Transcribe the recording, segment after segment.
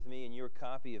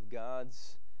copy of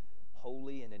God's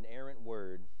holy and inerrant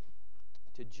word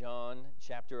to John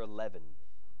chapter 11.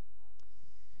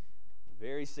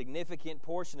 Very significant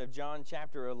portion of John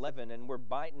chapter 11, and we're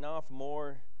biting off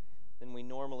more than we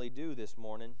normally do this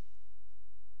morning.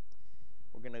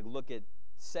 We're going to look at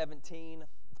 17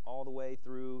 all the way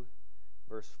through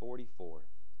verse 44.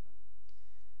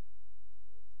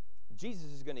 Jesus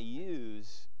is going to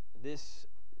use this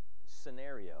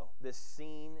scenario, this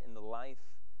scene in the life,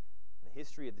 the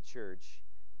history of the church,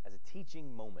 as a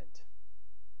teaching moment.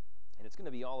 And it's going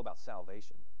to be all about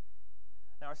salvation.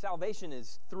 Now, our salvation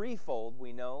is threefold,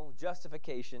 we know: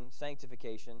 justification,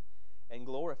 sanctification, and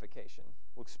glorification.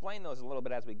 We'll explain those a little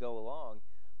bit as we go along.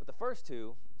 But the first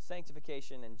two,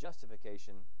 sanctification and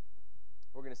justification,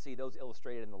 we're going to see those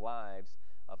illustrated in the lives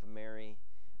of Mary,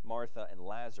 Martha, and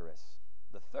Lazarus.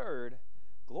 The third,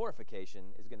 glorification,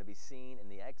 is going to be seen in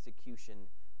the execution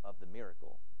of the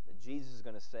miracle. That Jesus is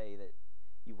going to say that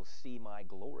you will see my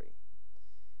glory,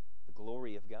 the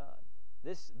glory of God.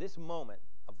 This moment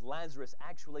of Lazarus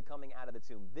actually coming out of the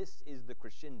tomb, this is the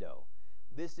crescendo.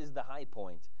 This is the high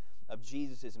point of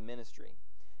Jesus' ministry.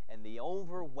 And the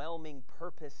overwhelming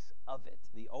purpose of it,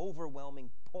 the overwhelming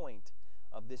point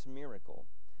of this miracle,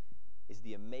 is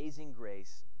the amazing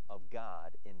grace of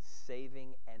God in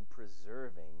saving and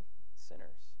preserving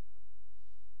sinners,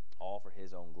 all for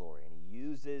his own glory. And he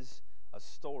uses a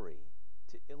story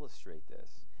to illustrate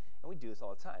this. And we do this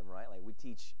all the time, right? Like, we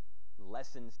teach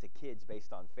lessons to kids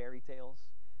based on fairy tales,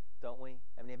 don't we?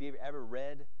 I mean, have you ever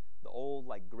read the old,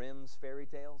 like, Grimm's fairy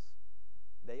tales?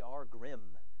 They are grim,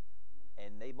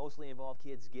 and they mostly involve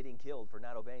kids getting killed for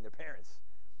not obeying their parents.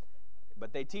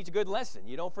 But they teach a good lesson.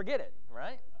 You don't forget it,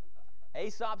 right?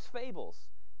 Aesop's fables.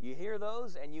 You hear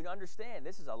those and you understand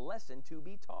this is a lesson to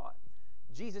be taught.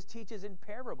 Jesus teaches in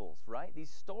parables, right? These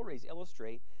stories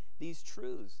illustrate these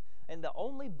truths. And the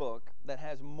only book that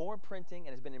has more printing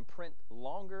and has been in print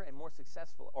longer and more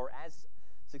successful, or as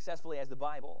successfully as the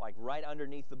Bible, like right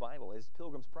underneath the Bible, is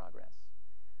Pilgrim's Progress,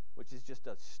 which is just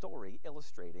a story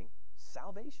illustrating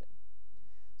salvation.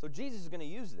 So Jesus is going to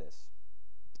use this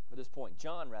for this point.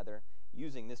 John, rather,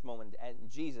 using this moment, and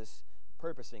Jesus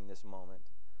purposing this moment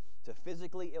to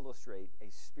physically illustrate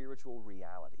a spiritual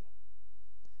reality.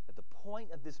 That the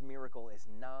point of this miracle is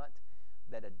not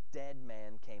that a dead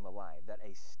man came alive, that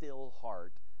a still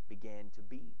heart began to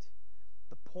beat.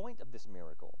 The point of this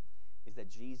miracle is that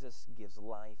Jesus gives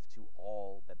life to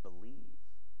all that believe.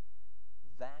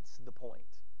 That's the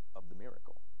point of the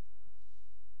miracle.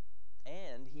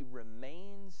 And he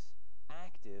remains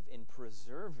active in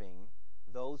preserving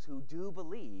those who do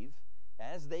believe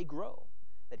as they grow.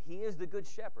 That he is the good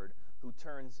shepherd who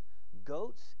turns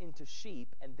goats into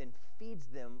sheep and then feeds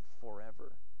them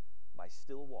forever by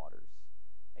still waters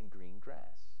and green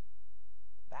grass.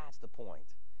 That's the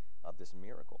point of this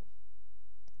miracle.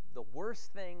 The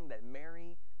worst thing that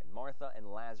Mary and Martha and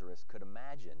Lazarus could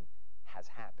imagine has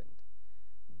happened.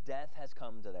 Death has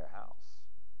come to their house.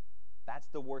 That's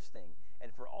the worst thing.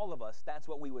 And for all of us, that's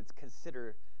what we would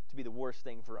consider to be the worst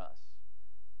thing for us.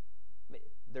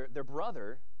 Their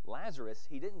brother, Lazarus,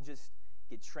 he didn't just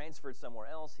get transferred somewhere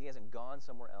else. He hasn't gone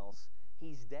somewhere else.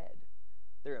 He's dead.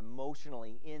 They're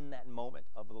emotionally in that moment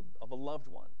of a loved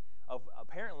one.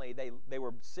 Apparently, they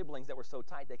were siblings that were so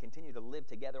tight they continued to live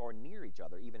together or near each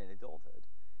other, even in adulthood.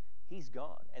 He's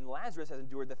gone. And Lazarus has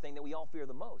endured the thing that we all fear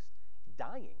the most,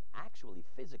 dying, actually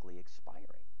physically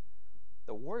expiring.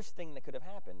 The worst thing that could have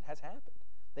happened has happened.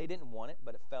 They didn't want it,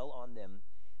 but it fell on them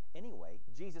anyway.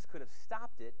 Jesus could have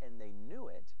stopped it, and they knew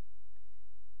it,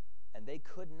 and they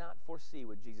could not foresee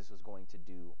what Jesus was going to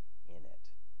do in it.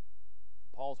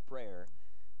 Paul's prayer,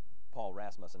 Paul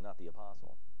Rasmussen, not the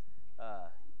apostle,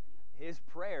 his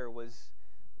prayer was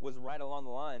right along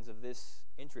the lines of this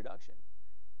introduction.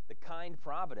 The kind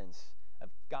providence of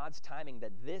God's timing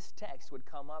that this text would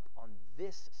come up on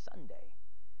this Sunday.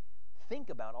 Think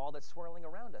about all that's swirling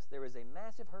around us. There is a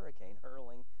massive hurricane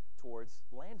hurling towards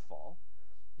landfall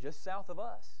just south of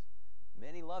us.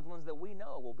 Many loved ones that we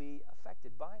know will be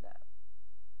affected by that.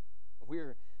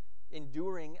 We're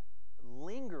enduring,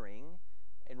 lingering,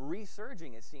 and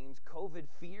resurging, it seems, COVID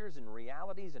fears and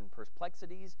realities and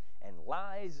perplexities and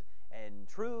lies and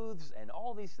truths and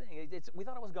all these things. We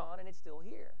thought it was gone, and it's still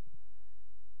here.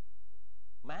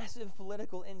 Massive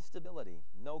political instability,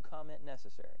 no comment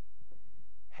necessary.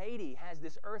 Haiti has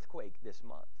this earthquake this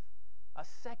month, a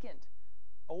second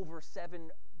over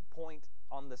 7 point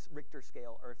on the Richter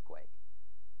scale earthquake.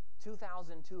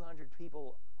 2,200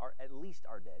 people are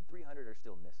dead. 300 are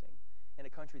still missing in a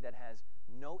country that has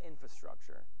no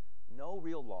infrastructure, no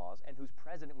real laws, and whose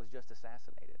president was just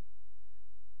assassinated.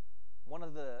 One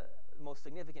of the the most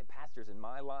significant pastors in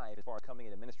my life as far as coming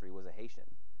into ministry was a Haitian,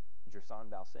 Jerson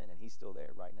Balsin, and he's still there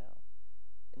right now.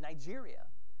 In Nigeria,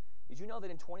 did you know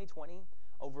that in 2020,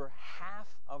 over half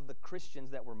of the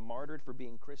Christians that were martyred for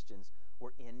being Christians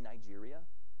were in Nigeria?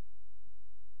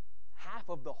 Half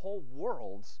of the whole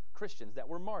world's Christians that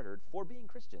were martyred for being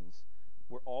Christians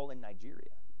were all in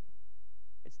Nigeria.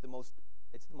 It's the most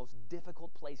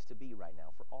difficult place to be right now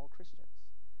for all Christians.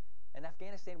 And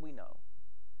Afghanistan, we know.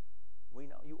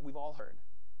 We've all heard.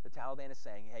 The Taliban is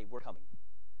saying, hey, we're coming.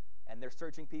 And they're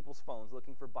searching people's phones,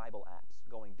 looking for Bible apps,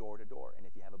 going door to door. And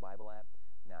if you have a Bible app,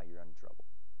 now you're in trouble.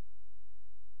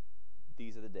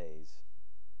 These are the days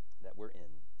that we're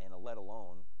in. And let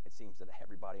alone, it seems that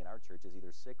everybody in our church is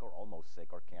either sick or almost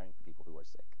sick or caring for people who are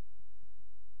sick.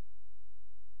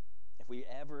 If we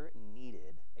ever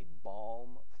needed a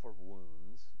balm for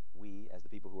wounds, we, as the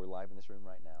people who are live in this room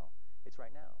right now, it's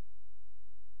right now.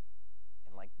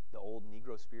 And like the old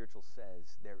Negro spiritual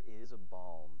says, there is a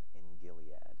balm in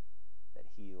Gilead that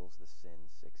heals the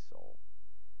sin-sick soul.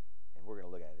 And we're going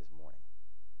to look at it this morning.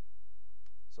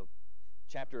 So,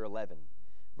 chapter 11,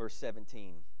 verse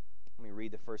 17. Let me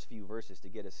read the first few verses to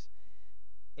get us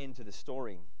into the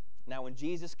story. Now, when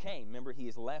Jesus came, remember, he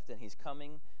is left and he's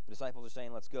coming. The disciples are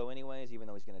saying, let's go anyways, even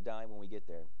though he's going to die when we get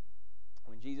there.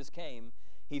 When Jesus came,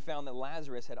 he found that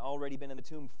Lazarus had already been in the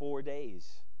tomb 4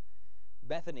 days.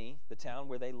 Bethany, the town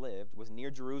where they lived, was near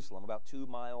Jerusalem, about 2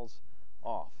 miles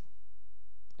off.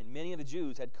 And many of the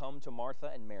Jews had come to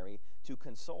Martha and Mary to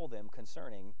console them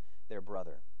concerning their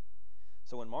brother.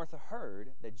 So when Martha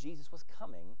heard that Jesus was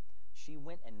coming, she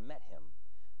went and met him,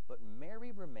 but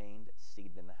Mary remained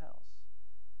seated in the house.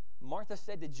 Martha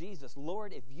said to Jesus,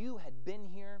 Lord, if you had been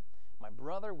here, my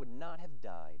brother would not have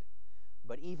died.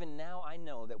 But even now I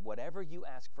know that whatever you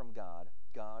ask from God,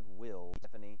 God will.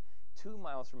 Bethany, 2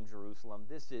 miles from Jerusalem.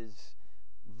 This is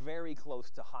very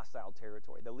close to hostile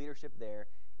territory. The leadership there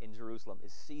in Jerusalem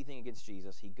is seething against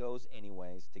Jesus. He goes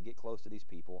anyways to get close to these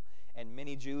people. And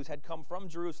many Jews had come from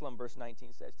Jerusalem, verse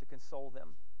 19 says, to console them.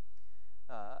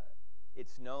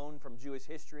 It's known from Jewish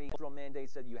history. The cultural mandate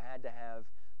said you had to have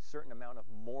certain amount of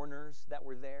mourners that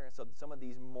were there. So some of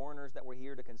these mourners that were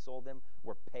here to console them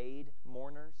were paid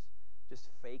mourners, just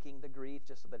faking the grief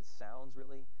just so that it sounds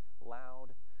really loud.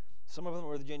 Some of them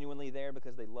were genuinely there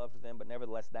because they loved them, but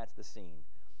nevertheless, that's the scene.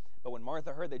 But when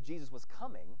Martha heard that Jesus was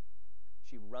coming,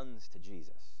 she runs to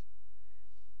Jesus.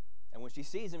 And when she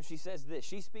sees him, she says this.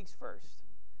 She speaks first.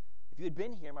 If you had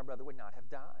been here, my brother would not have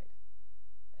died.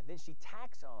 And then she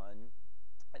tacks on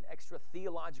an extra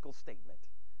theological statement.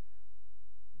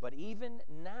 But even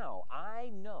now,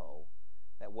 I know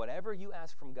that whatever you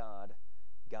ask from God,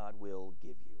 God will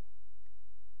give you.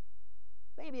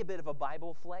 Maybe a bit of a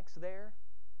Bible flex there.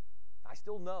 I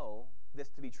still know this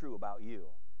to be true about you.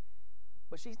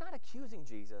 But she's not accusing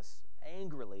Jesus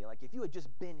angrily, like if you had just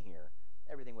been here,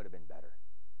 everything would have been better.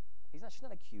 She's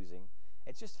not accusing.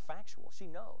 It's just factual. She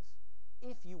knows.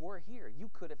 If you were here, you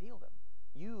could have healed him.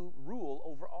 You rule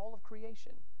over all of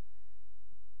creation.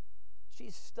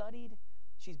 She's studied.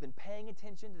 She's been paying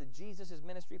attention to Jesus'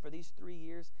 ministry for these 3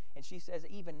 years. And she says,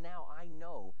 even now, I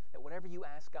know that whatever you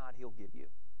ask God, he'll give you.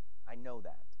 I know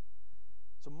that.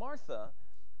 So Martha,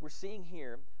 we're seeing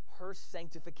here her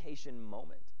sanctification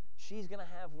moment. She's going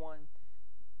to have one.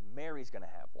 Mary's going to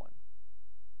have one.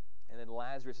 And then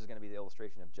Lazarus is going to be the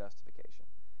illustration of justification.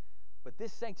 But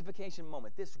this sanctification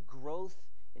moment, this growth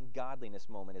in godliness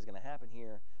moment is going to happen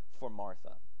here for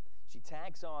Martha. She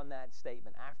tags on that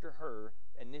statement after her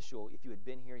initial, if you had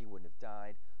been here, you wouldn't have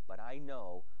died. But I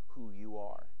know who you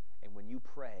are. And when you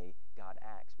pray, God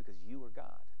acts because you are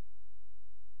God.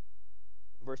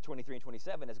 Verse 23 and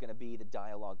 27 is going to be the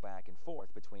dialogue back and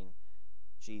forth between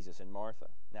Jesus and Martha,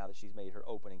 now that she's made her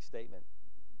opening statement.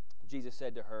 Jesus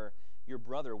said to her, your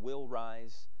brother will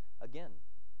rise again.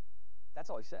 That's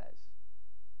all he says.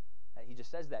 He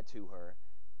just says that to her.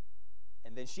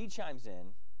 And then she chimes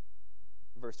in,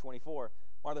 verse 24,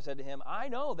 Martha said to him, I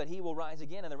know that he will rise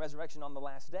again in the resurrection on the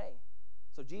last day.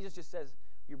 So Jesus just says,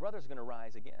 your brother's going to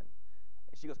rise again.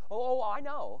 And she goes, oh, I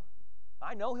know.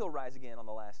 I know he'll rise again on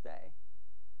the last day.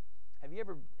 Have you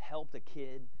ever helped a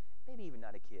kid, maybe even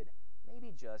not a kid,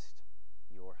 maybe just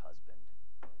your husband,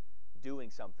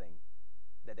 doing something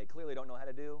that they clearly don't know how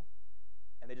to do,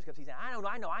 and they just kept saying, I know.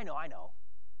 No, I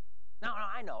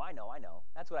know.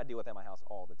 That's what I deal with at my house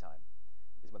all the time,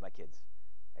 is with my kids.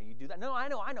 And you do that? No, I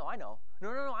know. No, I know.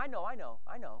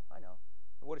 And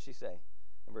what does she say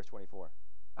in verse 24?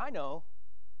 I know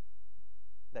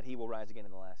that he will rise again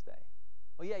in the last day.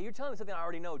 Well, yeah, you're telling me something I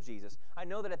already know, Jesus. I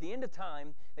know that at the end of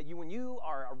time, that when you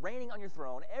are reigning on your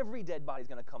throne, every dead body is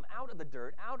going to come out of the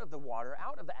dirt, out of the water,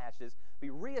 out of the ashes, be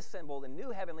reassembled in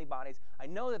new heavenly bodies. I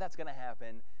know that that's going to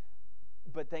happen,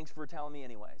 but thanks for telling me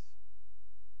anyways.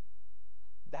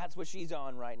 That's what she's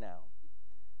on right now.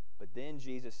 But then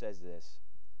Jesus says this.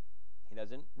 He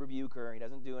doesn't rebuke her. He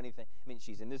doesn't do anything. I mean,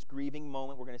 she's in this grieving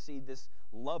moment. We're going to see this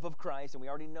love of Christ, and we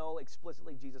already know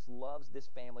explicitly Jesus loves this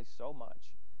family so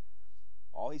much.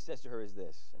 All he says to her is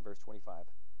this in verse 25,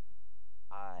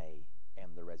 I am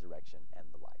the resurrection and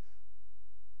the life.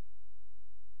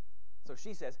 So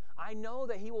she says, I know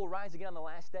that he will rise again on the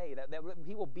last day, that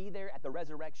he will be there at the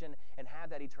resurrection and have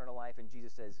that eternal life. And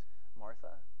Jesus says,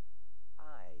 Martha,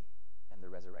 I am the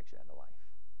resurrection and the life.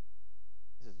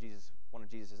 This is one of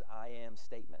Jesus' I am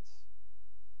statements.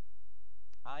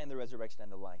 I am the resurrection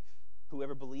and the life.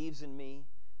 Whoever believes in me,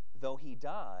 though he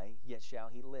die, yet shall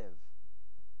he live.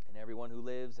 And everyone who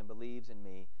lives and believes in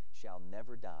me shall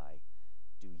never die.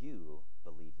 Do you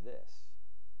believe this?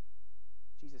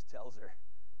 Jesus tells her,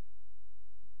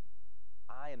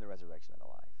 I am the resurrection and the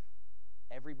life.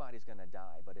 Everybody's going to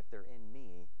die, but if they're in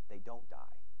me, they don't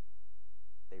die.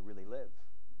 They really live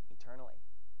eternally.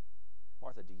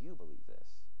 Martha, do you believe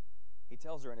this? He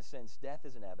tells her, in a sense, death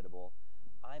is inevitable.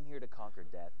 I'm here to conquer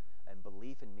death, and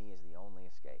belief in me is the only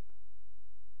escape.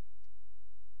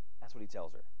 That's what he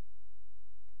tells her.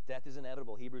 Death is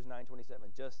inevitable, Hebrews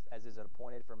 9:27, just as is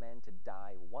appointed for men to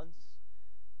die once.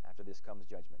 After this comes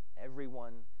judgment.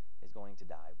 Everyone is going to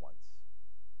die once.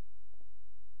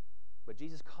 But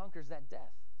Jesus conquers that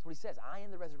death. That's what he says. I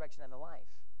am the resurrection and the life.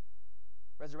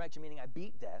 Resurrection meaning I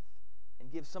beat death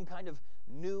and give some kind of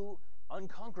new,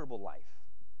 unconquerable life.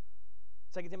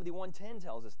 2 Timothy 1:10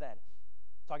 tells us that,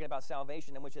 talking about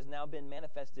salvation, and which has now been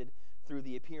manifested through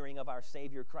the appearing of our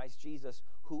Savior Christ Jesus,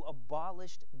 who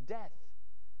abolished death.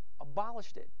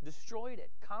 Abolished it, destroyed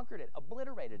it, conquered it,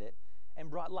 obliterated it,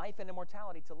 and brought life and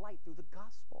immortality to light through the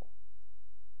gospel.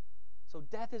 So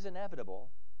death is inevitable.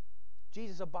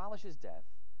 Jesus abolishes death.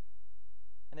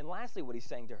 And then lastly, what he's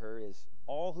saying to her is,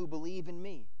 all who believe in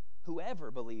me,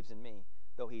 whoever believes in me,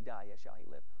 though he die, yet shall he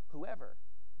live. Whoever.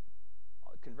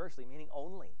 Conversely, meaning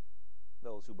only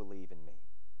those who believe in me.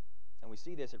 And we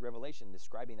see this at Revelation,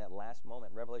 describing that last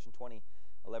moment, Revelation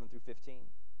 20:11 through 15.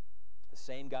 The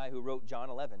same guy who wrote John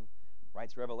 11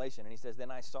 writes Revelation, and he says,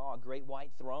 Then I saw a great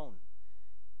white throne,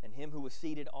 and him who was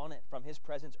seated on it. From his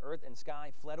presence earth and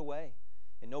sky fled away,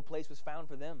 and no place was found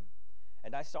for them.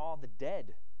 And I saw the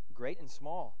dead, great and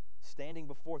small, standing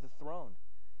before the throne,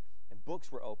 and books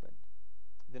were opened.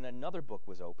 Then another book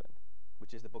was opened,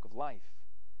 which is the book of life.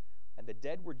 And the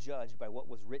dead were judged by what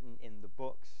was written in the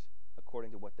books,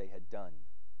 according to what they had done.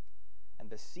 And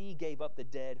the sea gave up the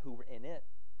dead who were in it.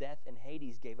 Death and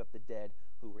Hades gave up the dead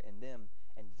who were in them,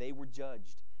 and they were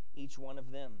judged, each one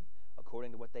of them,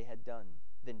 according to what they had done.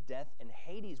 Then death and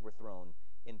Hades were thrown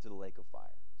into the lake of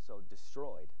fire. So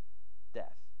destroyed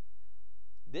death.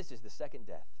 This is the second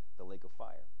death, the lake of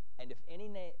fire. And if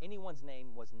anyone's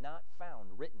name was not found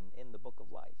written in the book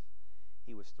of life,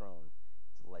 he was thrown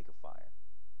into the lake of fire.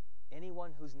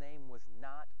 Anyone whose name was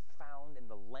not found in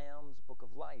the Lamb's book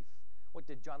of life. What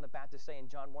did John the Baptist say in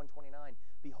John 1:29?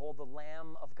 Behold the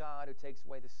Lamb of God who takes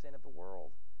away the sin of the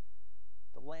world.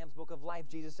 The Lamb's book of life,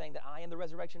 Jesus saying that I am the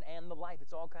resurrection and the life.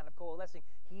 It's all kind of coalescing.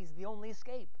 He's the only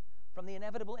escape from the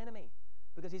inevitable enemy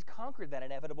because he's conquered that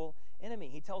inevitable enemy.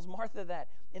 He tells Martha that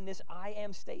in this I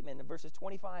am statement in verses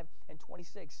 25 and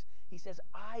 26. He says,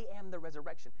 I am the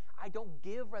resurrection. I don't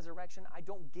give resurrection. I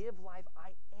don't give life.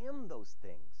 I am those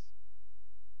things.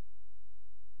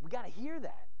 We got to hear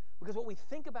that. Because what we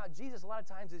think about Jesus a lot of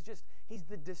times is just, he's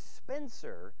the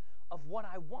dispenser of what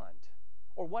I want,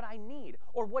 or what I need,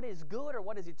 or what is good, or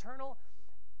what is eternal.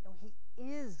 No, he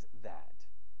is that.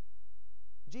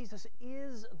 Jesus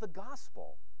is the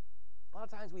gospel. A lot of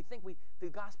times we think the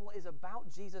gospel is about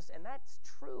Jesus, and that's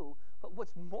true, but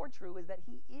what's more true is that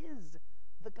he is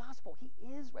the gospel. He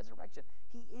is resurrection.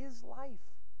 He is life.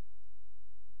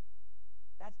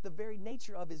 That's the very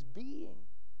nature of his being.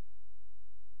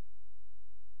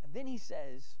 And then he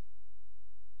says,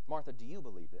 Martha, do you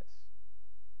believe this?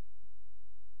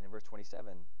 And in verse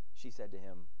 27, she said to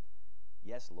him,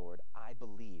 Yes, Lord, I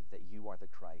believe that you are the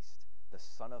Christ, the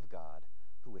Son of God,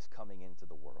 who is coming into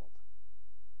the world.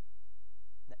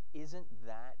 Now, isn't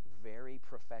that very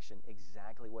profession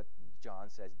exactly what John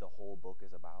says the whole book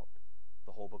is about?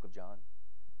 The whole book of John?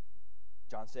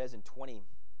 John says in 20, let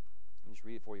me just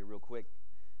read it for you real quick.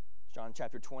 John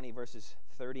chapter 20, verses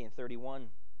 30 and 31.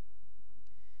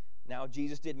 Now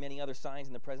Jesus did many other signs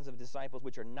in the presence of his disciples,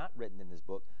 which are not written in this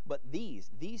book. But these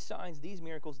signs, these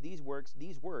miracles, these works,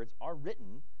 these words are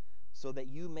written so that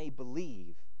you may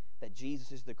believe that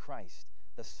Jesus is the Christ,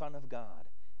 the Son of God,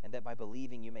 and that by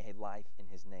believing you may have life in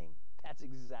his name. That's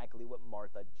exactly what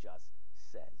Martha just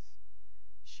says.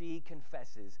 She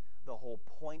confesses the whole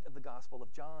point of the Gospel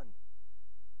of John.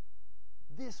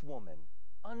 This woman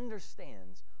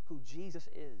understands who Jesus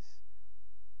is.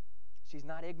 She's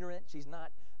not ignorant. She's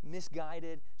not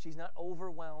misguided. She's not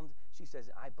overwhelmed. She says,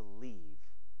 I believe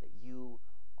that you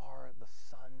are the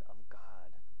Son of God.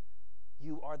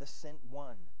 You are the sent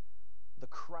one, the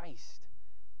Christ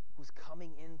who's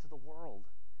coming into the world.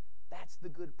 That's the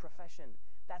good profession.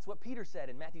 That's what Peter said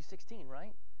in Matthew 16,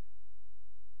 right?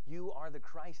 You are the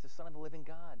Christ, the Son of the living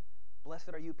God. Blessed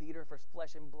are you, Peter, for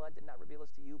flesh and blood did not reveal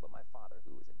this to you, but my Father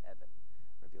who is in heaven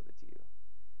revealed it to you.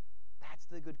 That's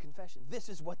the good confession. This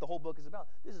is what the whole book is about.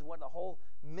 This is what the whole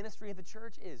ministry of the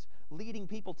church is, leading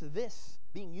people to this,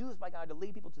 being used by God to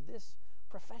lead people to this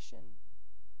profession.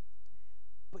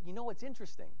 But you know what's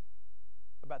interesting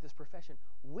about this profession?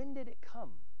 When did it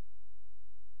come?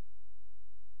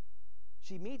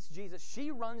 She meets Jesus.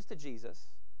 She runs to Jesus,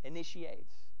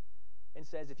 initiates, and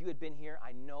says, if you had been here,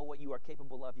 I know what you are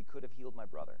capable of. You could have healed my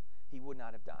brother. He would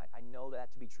not have died. I know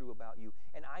that to be true about you.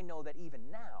 And I know that even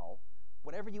now,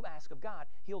 whatever you ask of God,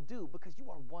 he'll do because you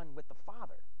are one with the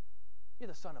Father. You're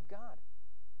the Son of God.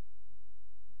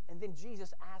 And then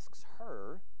Jesus asks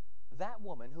her, that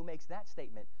woman who makes that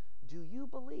statement, do you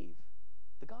believe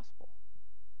the gospel?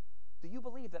 Do you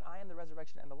believe that I am the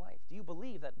resurrection and the life? Do you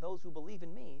believe that those who believe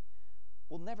in me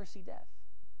will never see death,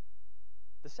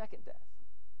 the second death?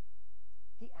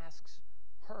 He asks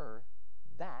her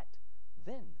that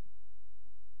then,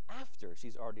 after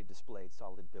she's already displayed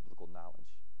solid biblical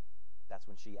knowledge. That's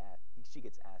when she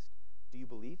gets asked, do you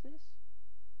believe this?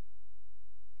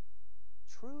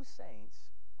 True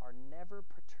saints are never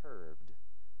perturbed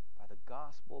by the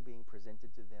gospel being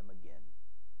presented to them again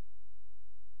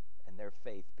and their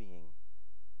faith being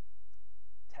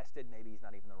tested. Maybe is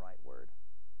not even the right word.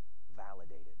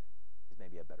 Validated is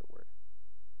maybe a better word.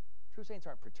 True saints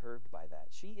aren't perturbed by that.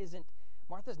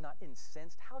 Martha's not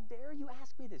incensed. How dare you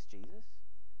ask me this, Jesus?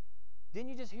 Didn't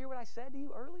you just hear what I said to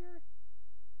you earlier?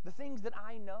 The things that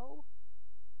I know?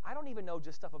 I don't even know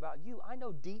just stuff about you. I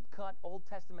know deep-cut Old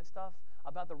Testament stuff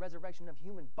about the resurrection of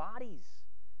human bodies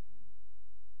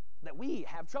that we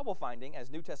have trouble finding as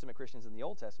New Testament Christians in the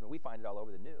Old Testament. We find it all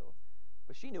over the New.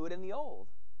 But she knew it in the Old.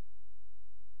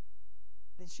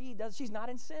 Then she's not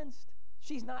incensed.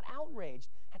 She's not outraged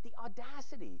at the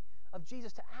audacity of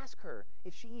Jesus to ask her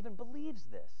if she even believes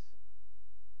this.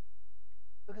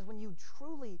 Because when you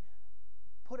truly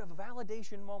put a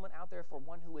validation moment out there for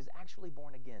one who is actually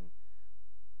born again,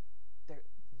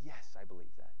 yes, I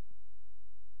believe that.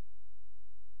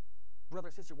 Brother,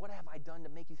 sister, what have I done to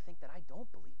make you think that I don't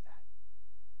believe that?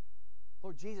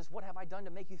 Lord Jesus, what have I done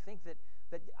to make you think that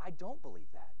I don't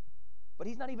believe that? But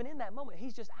he's not even in that moment.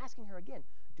 He's just asking her again,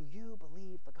 do you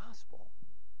believe the gospel?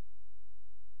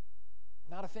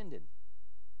 Not offended.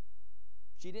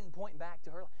 She didn't point back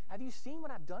to her. Have you seen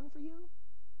what I've done for you?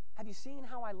 Have you seen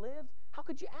how I lived? How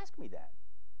could you ask me that?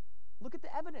 Look at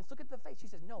the evidence. Look at the faith. She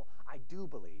says, no, I do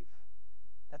believe.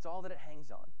 That's all that it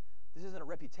hangs on. This isn't a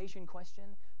reputation question.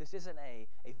 This isn't a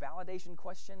validation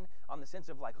question on the sense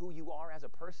of like who you are as a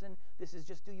person. This is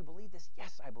just, do you believe this?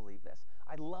 Yes, I believe this.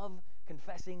 I love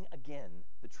confessing again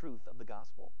the truth of the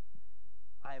gospel.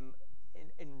 I'm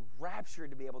enraptured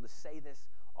to be able to say this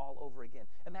all over again.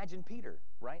 Imagine Peter,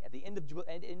 right? At the end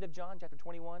of John chapter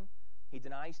 21, he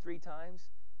denies 3 times.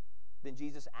 Then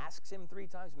Jesus asks him 3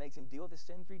 times, makes him deal with his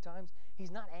sin 3 times.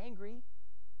 He's not angry.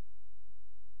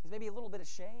 He's maybe a little bit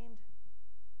ashamed.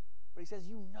 But he says,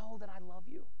 you know that I love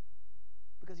you.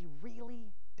 Because he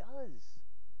really does.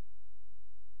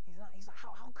 He's like,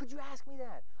 how could you ask me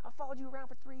that? I followed you around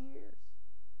for 3 years.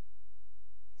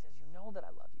 He says, you know that I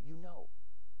love you. You know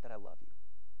that I love you.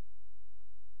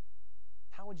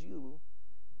 How would you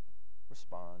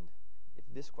respond if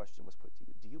this question was put to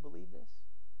you? Do you believe this?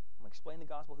 I'm going to explain the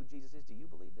gospel, who Jesus is. Do you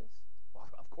believe this? Well,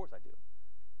 of course I do.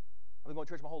 I've been going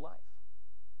to church my whole life.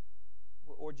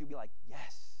 Or would you be like,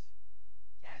 yes,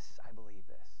 I believe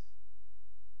this.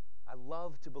 I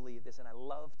love to believe this, and I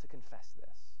love to confess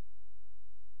this.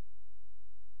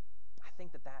 I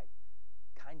think that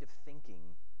kind of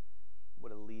thinking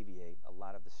would alleviate a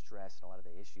lot of the stress and a lot of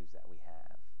the issues that we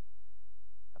have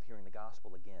of hearing the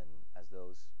gospel again as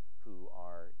those who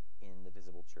are in the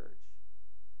visible church.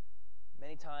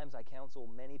 Many times I counsel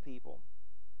many people,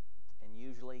 and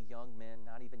usually young men,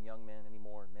 not even young men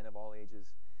anymore, men of all ages,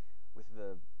 with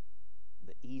the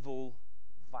evil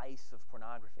vice of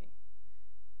pornography,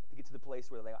 to get to the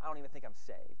place where I don't even think I'm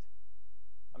saved.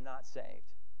 I'm not saved.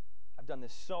 I've done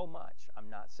this so much, I'm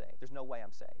not saved. There's no way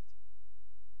I'm saved.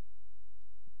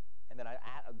 And then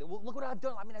well, look what I've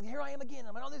done. I mean, here I am again.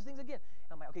 I'm on all these things again.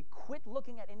 And I'm like, okay, quit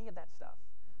looking at any of that stuff.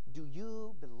 Do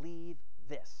you believe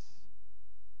this?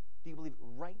 Do you believe it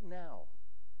right now?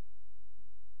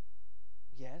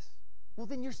 Yes. Well,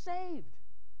 then you're saved.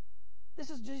 This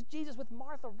is just Jesus with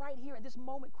Martha right here at this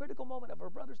moment, critical moment of her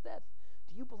brother's death.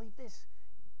 Do you believe this?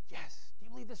 Yes. Do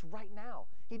you believe this right now?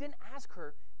 He didn't ask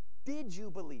her, did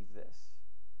you believe this?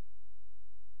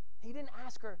 He didn't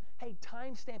ask her, hey,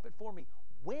 timestamp it for me.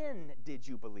 When did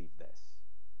you believe this?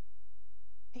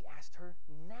 He asked her,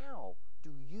 now, do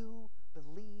you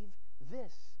believe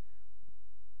this?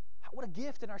 What a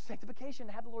gift in our sanctification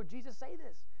to have the Lord Jesus say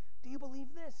this. Do you believe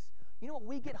this? You know what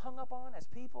we get hung up on as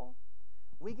people?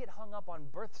 We get hung up on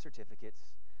birth certificates,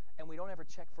 and we don't ever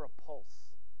check for a pulse.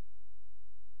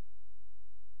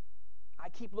 I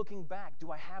keep looking back.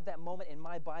 Do I have that moment in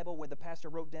my Bible where the pastor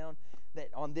wrote down that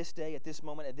on this day, at this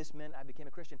moment, at this minute, I became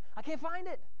a Christian? I can't find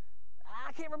it.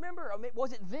 I can't remember. I mean,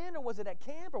 was it then, or was it at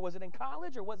camp, or was it in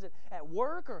college, or was it at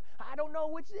work, or I don't know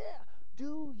which. Yeah.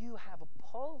 Do you have a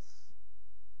pulse?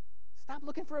 Stop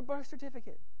looking for a birth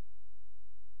certificate.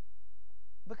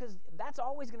 Because that's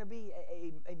always going to be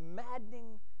a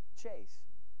maddening chase.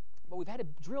 But we've had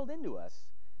it drilled into us.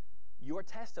 Your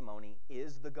testimony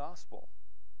is the gospel.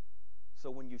 So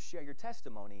when you share your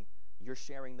testimony, you're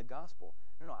sharing the gospel.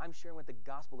 No, I'm sharing what the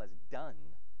gospel has done.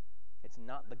 It's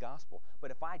not the gospel.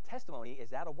 But if my testimony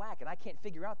is out of whack and I can't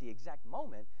figure out the exact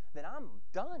moment, then I'm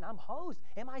done. I'm hosed.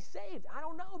 Am I saved? I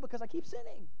don't know, because I keep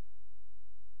sinning.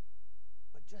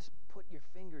 But just put your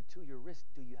finger to your wrist.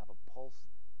 Do you have a pulse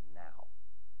now?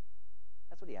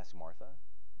 That's what he asked Martha.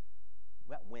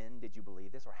 When did you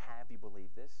believe this? Or have you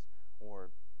believed this? Or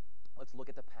let's look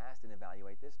at the past and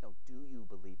evaluate this. No, do you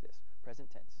believe this? Present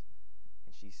tense.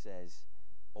 And she says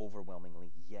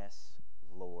overwhelmingly, yes,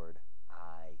 Lord,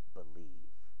 I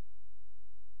believe.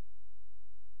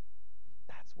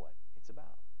 That's what it's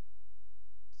about.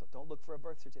 So don't look for a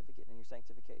birth certificate in your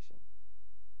sanctification.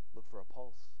 Look for a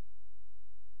pulse.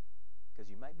 Because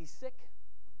you might be sick,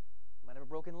 you might have a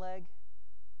broken leg,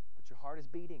 but your heart is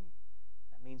beating.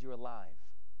 That means you're alive.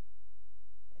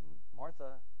 And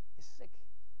Martha is sick.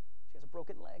 She has a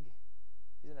broken leg.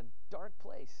 She's in a dark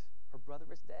place. Her brother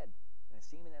is dead in a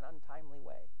seeming and untimely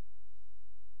way.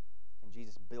 And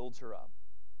Jesus builds her up.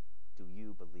 Do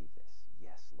you believe this?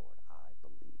 Yes, Lord, I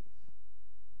believe.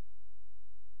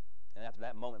 And after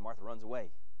that moment, Martha runs away.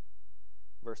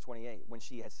 Verse 28, when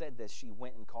she had said this, she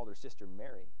went and called her sister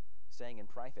Mary, saying in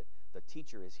private, the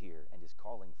teacher is here and is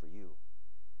calling for you.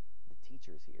 The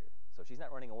teacher is here. So she's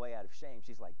not running away out of shame.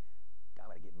 She's like, I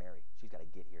got to get Mary. She's got to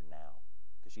get here now,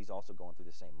 because she's also going through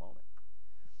the same moment.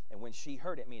 And when she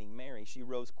heard it, meaning Mary, she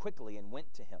rose quickly and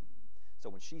went to him. So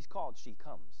when she's called, she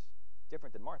comes.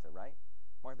 Different than Martha, right?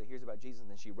 Martha hears about Jesus and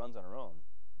then she runs on her own.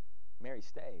 Mary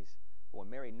stays. But when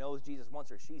Mary knows Jesus wants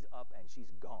her, she's up and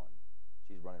she's gone.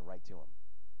 She's running right to him.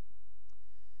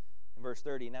 In verse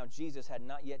 30, now Jesus had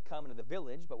not yet come into the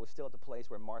village, but was still at the place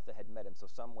where Martha had met him, so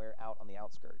somewhere out on the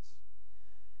outskirts.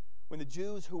 When the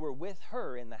Jews who were with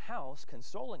her in the house,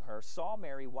 consoling her, saw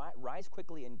Mary rise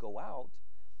quickly and go out,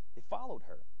 they followed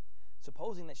her,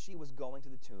 supposing that she was going to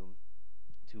the tomb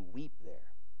to weep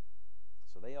there.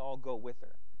 So they all go with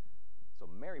her. So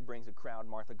Mary brings a crowd,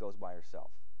 Martha goes by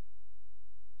herself.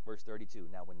 Verse 32,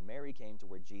 now when Mary came to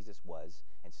where Jesus was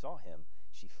and saw him,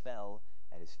 she fell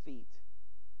at his feet.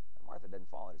 Now Martha didn't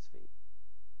fall at his feet.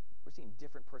 We're seeing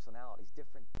different personalities,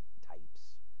 different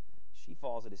types. She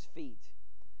falls at his feet,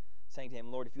 saying to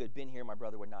him, Lord, if you had been here, my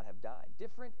brother would not have died.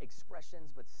 Different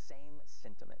expressions, but same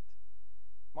sentiment.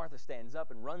 Martha stands up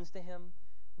and runs to him.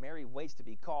 Mary waits to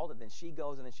be called, and then she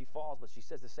goes, and then she falls, but she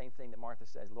says the same thing that Martha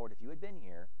says, Lord, if you had been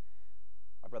here,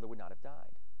 my brother would not have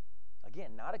died.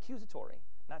 Again, not accusatory,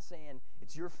 not saying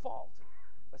it's your fault,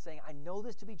 but saying, I know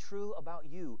this to be true about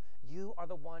you. You are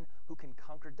the one who can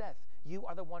conquer death. You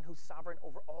are the one who's sovereign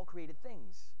over all created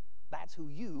things. That's who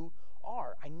you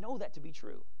are. I know that to be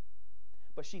true.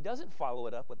 But she doesn't follow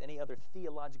it up with any other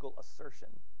theological assertion.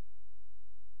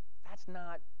 That's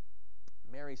not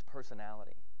Mary's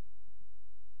personality.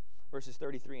 Verses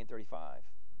 33 and 35,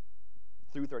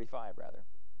 through 35 rather.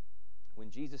 When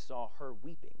Jesus saw her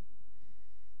weeping,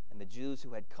 and the Jews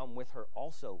who had come with her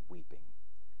also weeping,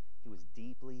 he was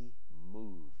deeply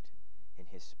moved in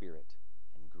his spirit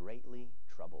and greatly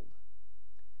troubled.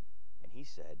 And he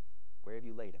said, where have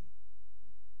you laid him?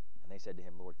 And they said to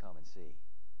him, Lord, come and see.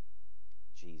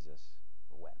 Jesus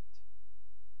wept.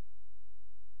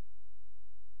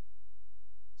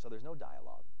 So there's no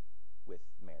dialogue with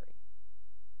Mary.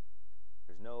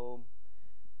 There's no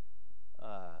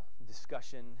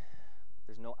discussion.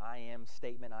 There's no I am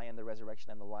statement, I am the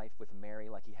resurrection and the life with Mary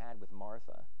like he had with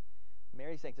Martha.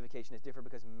 Mary's sanctification is different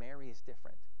because Mary is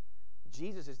different.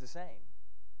 Jesus is the same,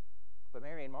 but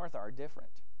Mary and Martha are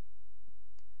different.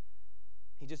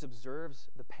 He just observes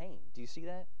the pain. Do you see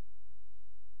that?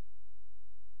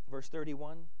 Verse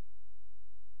 31,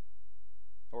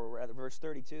 or rather verse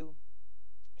 32,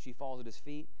 she falls at his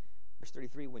feet. Verse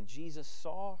 33, when Jesus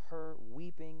saw her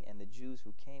weeping and the Jews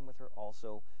who came with her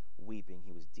also weeping,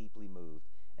 he was deeply moved,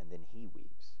 and then he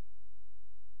weeps.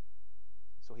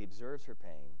 So he observes her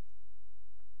pain,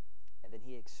 and then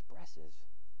he expresses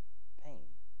pain.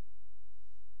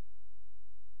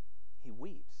 He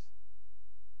weeps.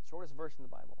 Shortest verse in the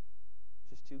Bible.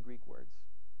 Just 2 Greek words.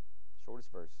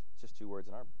 Shortest verse. It's just 2 words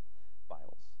in our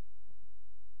Bibles.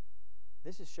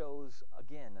 This shows,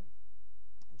 again,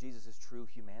 Jesus' true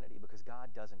humanity, because God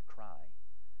doesn't cry.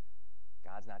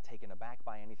 God's not taken aback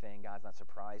by anything. God's not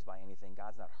surprised by anything.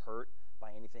 God's not hurt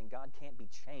by anything. God can't be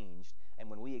changed. And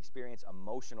when we experience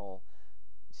emotional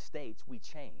states, we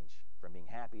change from being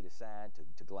happy to sad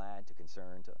to glad to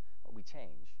concerned to we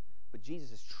change. But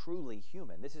Jesus is truly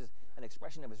human. This is an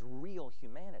expression of his real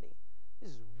humanity.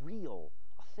 This is real,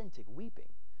 authentic weeping,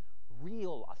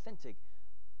 real, authentic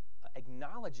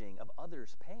acknowledging of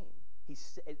others' pain.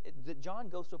 John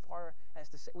goes so far as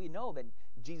to say, we know that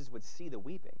Jesus would see the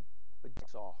weeping, but he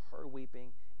saw her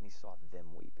weeping and he saw them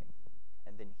weeping.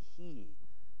 And then he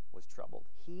was troubled.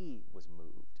 He was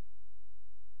moved.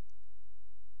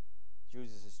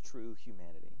 Jesus' true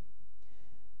humanity.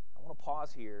 I want to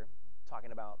pause here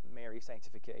talking about Mary's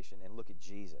sanctification and look at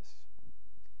Jesus.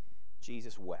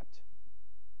 Jesus wept.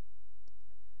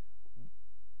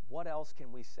 What else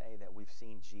can we say that we've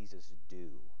seen Jesus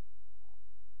do?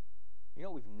 You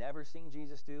know what we've never seen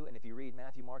Jesus do? And if you read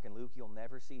Matthew, Mark, and Luke, you'll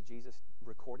never see Jesus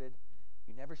recorded.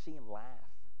 You never see him laugh.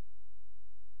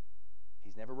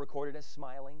 He's never recorded as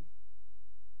smiling.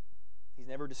 He's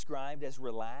never described as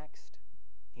relaxed.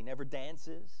 He never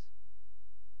dances.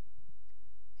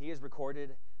 He is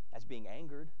recorded as being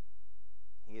angered.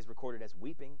 He is recorded as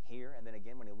weeping here, and then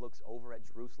again when he looks over at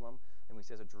Jerusalem, and when he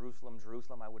says, "Oh, Jerusalem,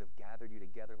 Jerusalem, I would have gathered you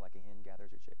together like a hen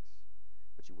gathers her chicks,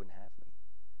 but you wouldn't have me."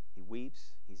 He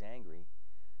weeps, he's angry,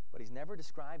 but he's never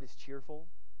described as cheerful,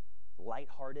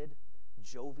 lighthearted,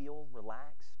 jovial,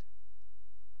 relaxed.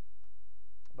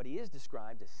 But he is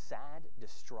described as sad,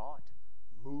 distraught,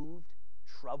 moved,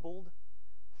 troubled,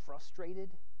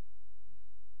 frustrated.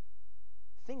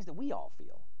 Things that we all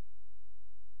feel.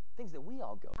 Things that we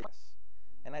all go through.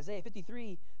 And Isaiah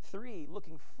 53:3,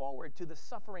 looking forward to the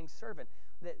suffering servant,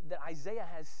 that Isaiah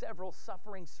has several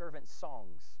suffering servant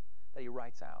songs that he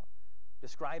writes out,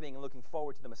 describing and looking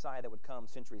forward to the Messiah that would come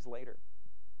centuries later.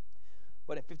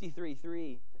 But in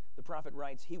 53:3, the prophet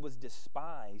writes, "He was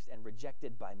despised and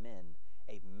rejected by men,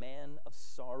 a man of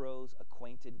sorrows,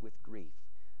 acquainted with grief,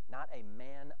 not a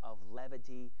man of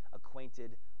levity,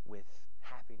 acquainted with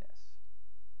happiness.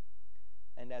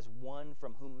 And as one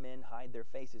from whom men hide their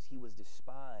faces, he was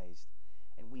despised,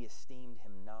 and we esteemed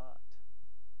him not."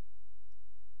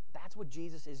 That's what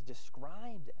Jesus is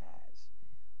described as.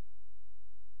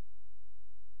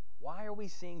 Why are we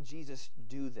seeing Jesus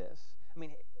do this? I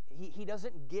mean, he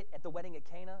doesn't get at the wedding at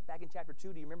Cana back in chapter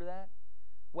 2. Do you remember that?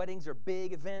 Weddings are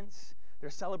big events. They're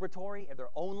celebratory, and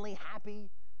they're only happy.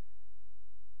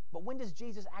 But when does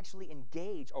Jesus actually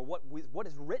engage, or what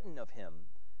is written of him?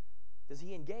 Does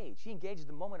he engage? He engages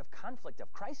the moment of conflict,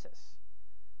 of crisis.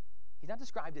 He's not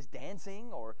described as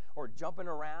dancing or jumping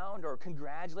around or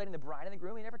congratulating the bride and the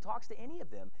groom. He never talks to any of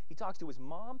them. He talks to his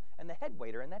mom and the head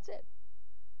waiter, and that's it.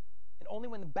 And only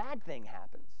when the bad thing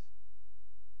happens.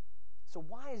 So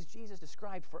why is Jesus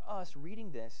described for us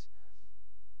reading this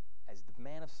as the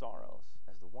man of sorrows,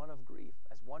 as the one of grief,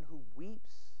 as one who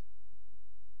weeps,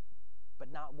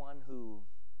 but not one who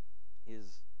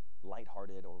is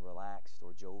lighthearted or relaxed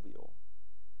or jovial?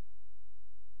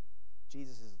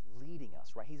 Jesus is leading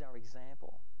us, right? He's our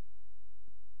example.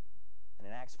 And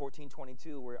in Acts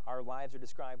 14:22, where our lives are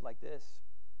described like this,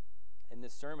 in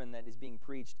this sermon that is being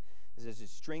preached, is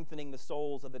strengthening the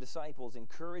souls of the disciples,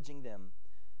 encouraging them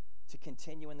to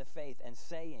continue in the faith, and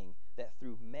saying that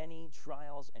through many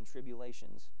trials and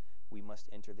tribulations, we must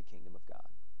enter the kingdom of God.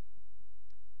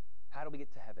 How do we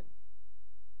get to heaven?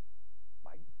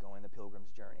 By going the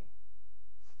pilgrim's journey,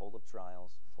 full of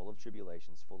trials, full of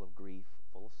tribulations, full of grief,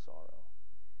 full of sorrow.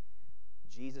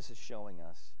 Jesus is showing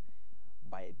us,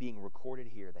 by it being recorded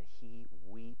here, that he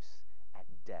weeps at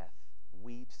death,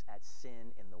 weeps at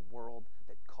sin in the world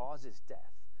that causes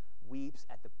death, weeps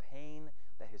at the pain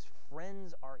that his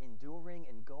friends are enduring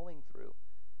and going through,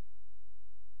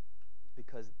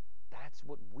 because that's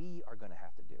what we are going to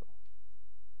have to do.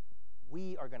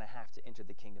 We are going to have to enter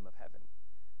the kingdom of heaven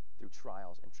through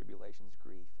trials and tribulations,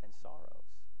 grief and sorrows.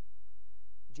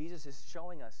 Jesus is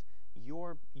showing us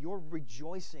your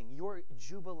rejoicing, your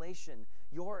jubilation,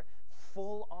 your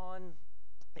full-on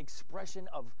expression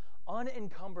of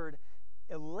unencumbered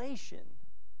elation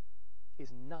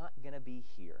is not going to be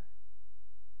here.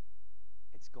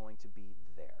 It's going to be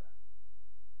there.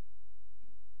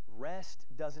 Rest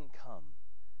doesn't come.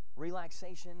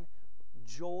 Relaxation,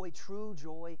 joy, true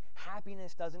joy,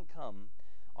 happiness doesn't come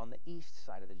on the east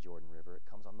side of the Jordan River. It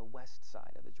comes on the west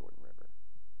side of the Jordan River.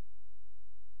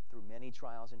 Through many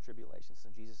trials and tribulations. So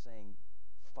Jesus is saying,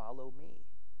 follow me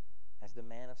as the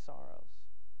man of sorrows.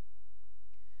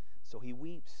 So he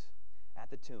weeps at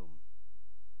the tomb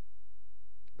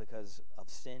because of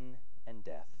sin and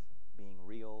death being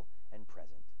real and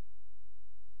present.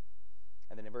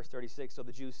 And then in verse 36, so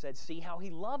the Jews said, see how he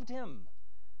loved him.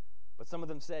 But some of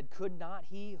them said, could not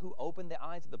he who opened the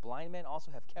eyes of the blind man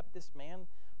also have kept this man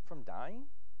from dying?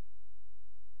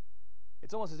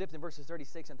 It's almost as if in verses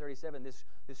 36 and 37,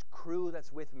 this crew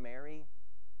that's with Mary,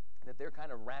 that they're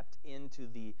kind of wrapped into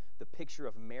the picture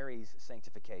of Mary's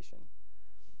sanctification.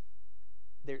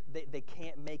 They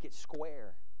can't make it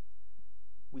square.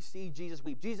 We see Jesus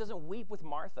weep. Jesus doesn't weep with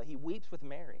Martha. He weeps with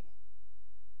Mary.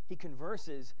 He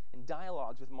converses and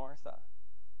dialogues with Martha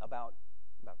about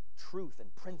truth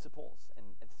and principles and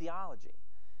theology.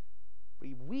 But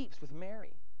he weeps with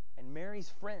Mary and Mary's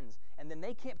friends, and then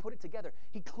they can't put it together.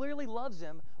 He clearly loves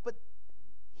him, but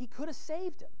he could have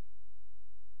saved him.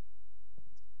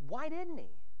 Why didn't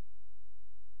he?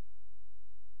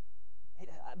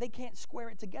 They can't square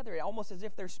it together, almost as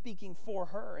if they're speaking for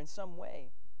her in some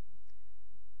way.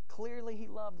 Clearly he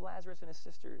loved Lazarus and his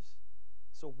sisters,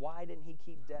 so why didn't he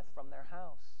keep death from their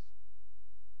house?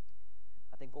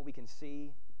 I think what we can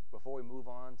see before we move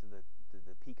on to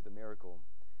the peak of the miracle,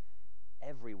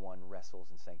 everyone wrestles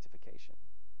in sanctification.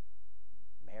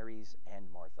 Mary's and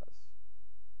Martha's.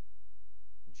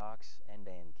 Jocks and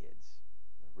Dan kids.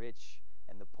 The rich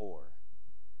and the poor.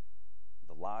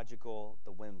 The logical,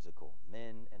 the whimsical.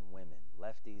 Men and women.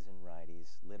 Lefties and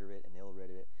righties. Literate and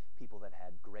illiterate. People that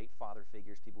had great father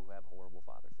figures. People who have horrible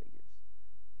father figures.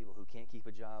 People who can't keep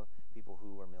a job. People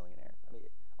who are millionaires. I mean,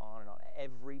 on and on.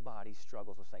 Everybody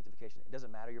struggles with sanctification. It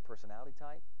doesn't matter your personality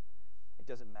type. It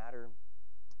doesn't matter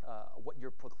what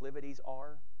your proclivities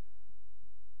are.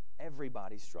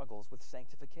 Everybody struggles with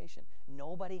sanctification.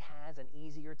 Nobody has an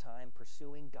easier time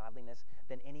pursuing godliness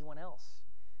than anyone else.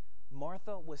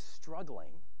 Martha was struggling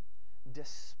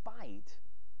despite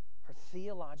her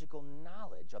theological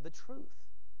knowledge of the truth.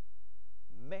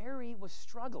 Mary was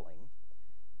struggling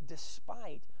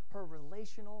despite her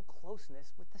relational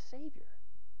closeness with the Savior.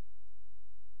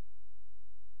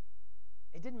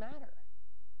 It didn't matter.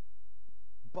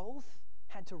 Both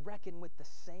had to reckon with the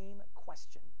same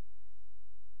question.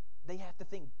 They have to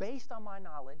think, based on my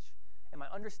knowledge and my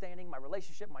understanding, my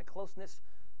relationship, my closeness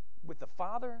with the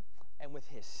Father and with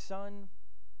his Son,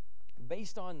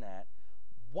 based on that,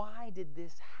 why did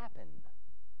this happen?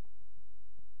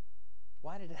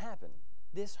 Why did it happen?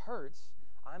 This hurts.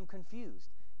 I'm confused.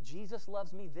 Jesus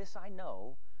loves me, this I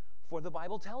know, for the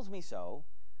Bible tells me so.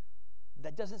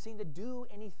 That doesn't seem to do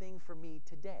anything for me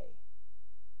today.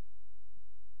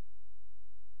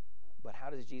 But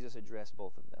how does Jesus address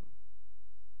both of them?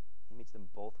 He meets them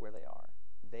both where they are.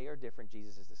 They are different.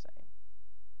 Jesus is the same.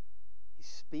 He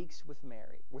speaks with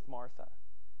Martha,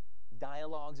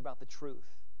 dialogues about the truth.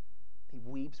 He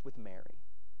weeps with Mary.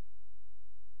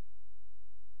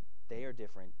 They are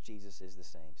different. Jesus is the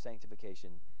same.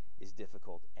 Sanctification is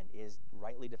difficult and is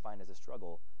rightly defined as a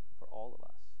struggle for all of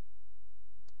us.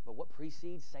 But what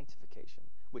precedes sanctification,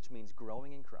 which means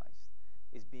growing in Christ,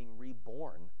 is being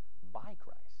reborn by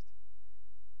Christ.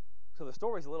 So the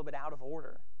story is a little bit out of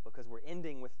order because we're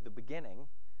ending with the beginning,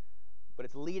 but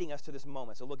it's leading us to this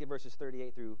moment. So look at verses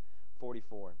 38 through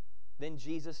 44. Then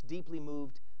Jesus, deeply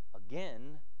moved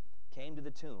again, came to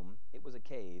the tomb. It was a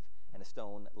cave, and a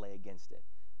stone lay against it.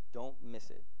 Don't miss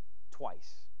it.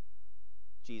 Twice.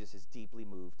 Jesus is deeply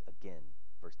moved again.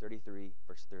 Verse 33,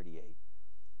 verse 38.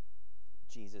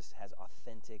 Jesus has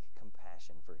authentic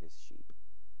compassion for his sheep.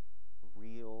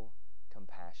 Real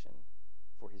compassion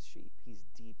for his sheep. He's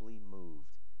deeply moved,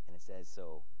 and it says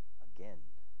so again.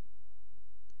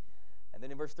 And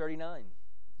then in verse 39,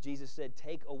 Jesus said,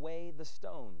 "Take away the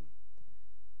stone."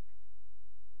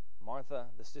 Martha,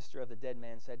 the sister of the dead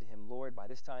man, said to him, "Lord, by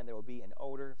this time there will be an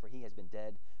odor, for he has been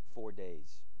dead 4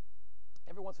 days."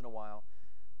 Every once in a while,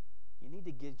 you need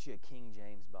to get you a King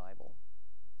James Bible,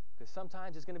 because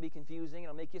sometimes it's going to be confusing.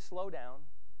 It'll make you slow down.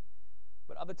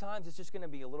 But other times it's just going to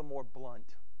be a little more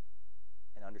blunt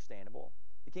and understandable.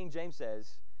 The King James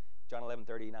says, John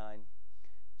 11:39,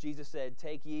 Jesus said,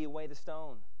 "Take ye away the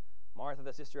stone." Martha,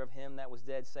 the sister of him that was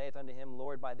dead, saith unto him,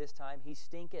 Lord, by this time he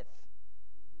stinketh.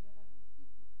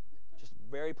 Just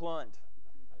very blunt.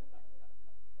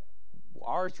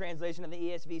 Our translation of the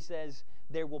ESV says,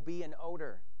 there will be an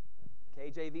odor.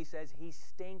 KJV says, he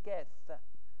stinketh.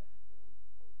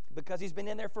 Because he's been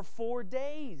in there for 4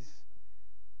 days.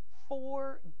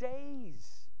 4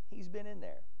 days he's been in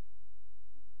there.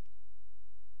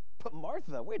 But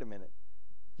Martha, wait a minute.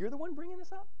 You're the one bringing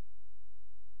this up?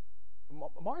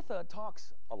 Martha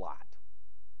talks a lot.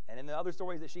 And in the other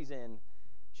stories that she's in,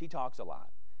 she talks a lot.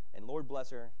 And Lord bless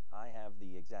her, I have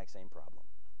the exact same problem.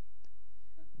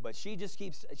 But she just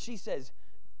keeps, she says,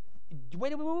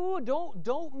 wait,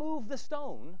 don't move the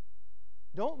stone.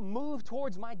 Don't move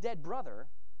towards my dead brother.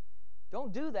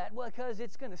 Don't do that, well, because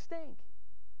it's going to stink.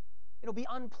 It'll be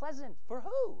unpleasant for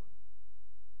who?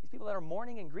 These people that are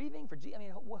mourning and grieving for Jesus. I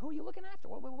mean, who are you looking after?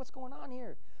 What's going on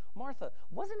here? Martha,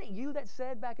 wasn't it you that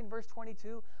said back in verse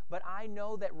 22, but I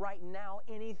know that right now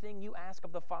anything you ask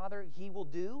of the Father, he will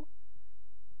do?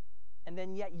 And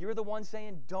then yet you're the one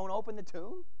saying, don't open the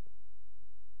tomb?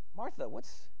 Martha,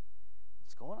 what's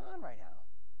going on right now?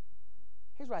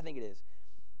 Here's what I think it is.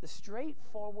 The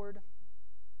straightforward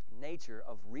nature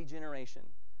of regeneration,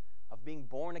 of being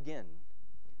born again,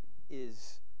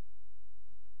 is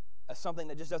something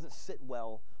that just doesn't sit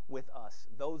well with us,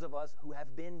 those of us who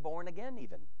have been born again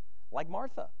even, like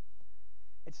Martha.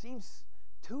 It seems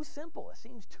too simple. It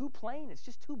seems too plain. It's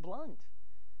just too blunt.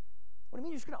 What do you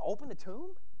mean you're just going to open the tomb?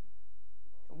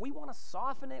 We want to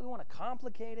soften it. We want to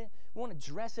complicate it. We want to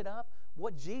dress it up.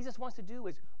 What Jesus wants to do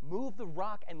is move the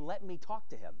rock and let me talk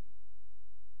to him.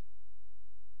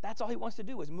 That's all he wants to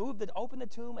do, is open the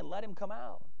tomb and let him come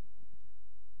out.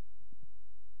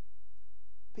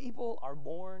 People are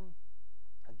born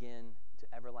again to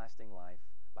everlasting life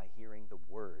by hearing the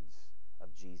words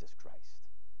of Jesus Christ.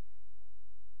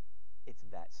 It's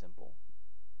that simple.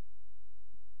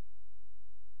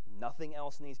 Nothing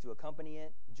else needs to accompany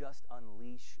it. Just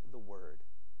unleash the word.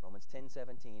 Romans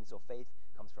 10:17. So faith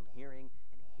comes from hearing,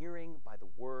 and hearing by the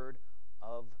word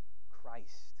of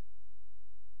Christ.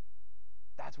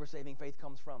 That's where saving faith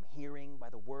comes from, hearing by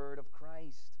the word of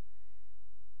Christ.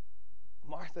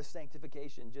 Martha's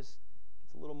sanctification just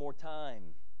gets a little more time.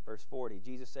 Verse 40,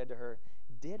 Jesus said to her,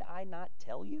 did I not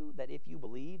tell you that if you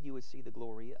believed, you would see the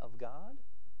glory of God?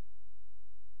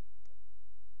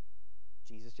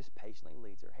 Jesus just patiently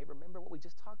leads her. Hey, remember what we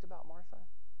just talked about, Martha?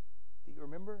 Do you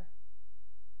remember?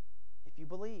 If you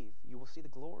believe, you will see the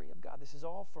glory of God. This is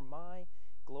all for my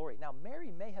glory. Now,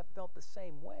 Mary may have felt the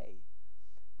same way,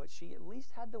 but she at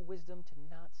least had the wisdom to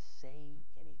not say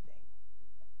anything.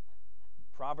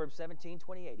 Proverbs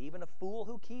 17:28, even a fool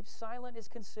who keeps silent is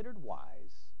considered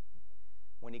wise.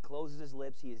 When he closes his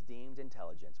lips, he is deemed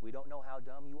intelligent. We don't know how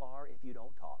dumb you are if you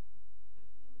don't talk.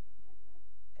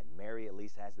 And Mary at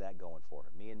least has that going for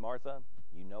her. Me and Martha,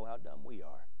 you know how dumb we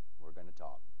are. We're going to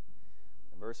talk.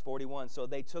 In verse 41, so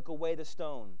they took away the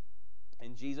stone,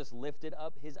 and Jesus lifted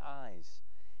up his eyes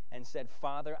and said,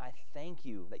 Father, I thank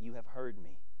you that you have heard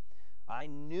me. I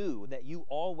knew that you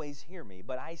always hear me,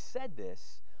 but I said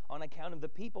this on account of the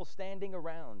people standing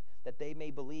around, that they may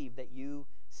believe that you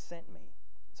sent me.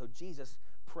 So Jesus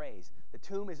prays. The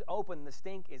tomb is open, the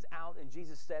stink is out, and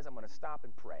Jesus says, I'm going to stop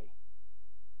and pray.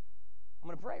 I'm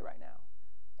going to pray right now.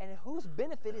 And whose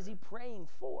benefit is he praying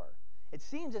for? It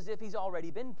seems as if he's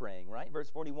already been praying, right? Verse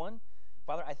 41,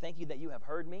 Father, I thank you that you have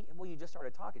heard me. Well, you just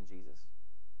started talking, Jesus.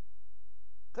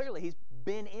 Clearly, he's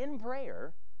been in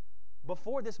prayer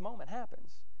before this moment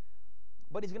happens.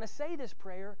 But he's going to say this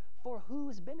prayer for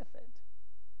whose benefit?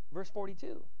 Verse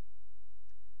 42.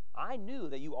 I knew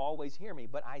that you always hear me,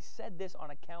 but I said this on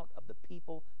account of the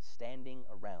people standing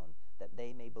around, that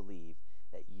they may believe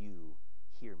that you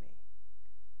hear me.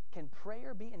 Can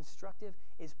prayer be instructive?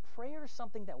 Is prayer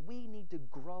something that we need to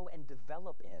grow and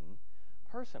develop in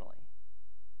personally?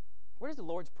 Where does the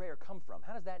Lord's Prayer come from?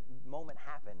 How does that moment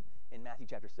happen in Matthew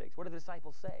chapter 6? What do the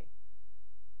disciples say?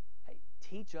 Hey,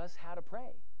 teach us how to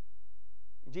pray.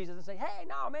 And Jesus doesn't say, hey,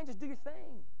 no, man, just do your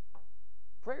thing.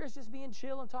 Prayer is just being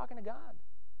chill and talking to God.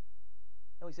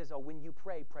 No, he says, oh, when you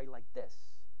pray, pray like this.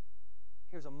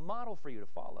 Here's a model for you to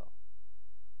follow.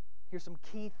 Here's some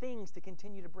key things to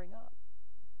continue to bring up.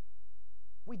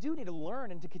 We do need to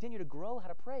learn and to continue to grow how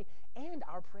to pray. And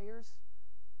our prayers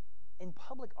in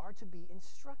public are to be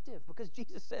instructive, because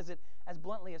Jesus says it as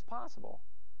bluntly as possible.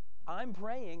 I'm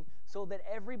praying so that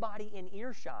everybody in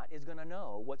earshot is going to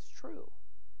know what's true.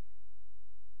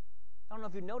 I don't know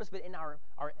if you've noticed, but in our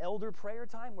elder prayer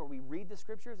time where we read the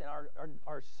scriptures in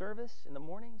our service in the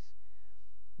mornings,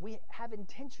 we have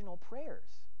intentional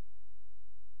prayers.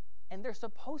 And they're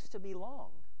supposed to be long.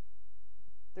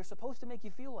 They're supposed to make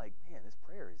you feel like, man, this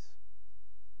prayer is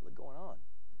really going on.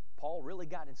 Paul really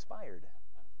got inspired.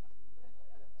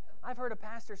 I've heard a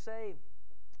pastor say,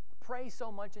 pray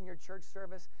so much in your church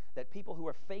service that people who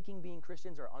are faking being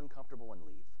Christians are uncomfortable and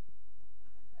leave.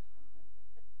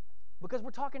 Because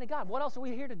we're talking to God. What else are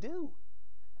we here to do?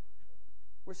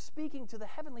 We're speaking to the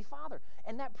Heavenly Father.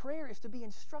 And that prayer is to be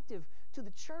instructive to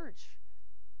the church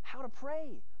how to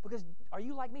pray. Because are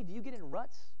you like me? Do you get in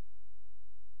ruts?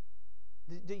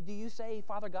 Do you say,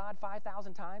 Father God,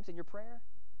 5,000 times in your prayer?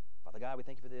 Father God, we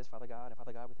thank you for this. Father God, and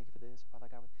Father God, we thank you for this. Father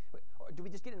God, or do we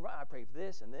just get in ruts? I pray for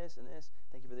this and this and this.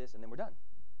 Thank you for this, and then we're done.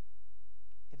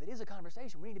 If it is a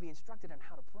conversation, we need to be instructed on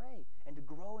how to pray and to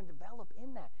grow and develop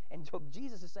in that. And so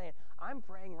Jesus is saying, I'm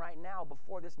praying right now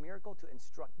before this miracle to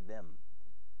instruct them.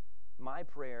 My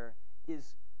prayer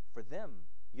is for them.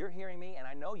 You're hearing me, and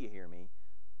I know you hear me,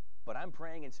 but I'm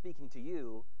praying and speaking to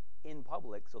you in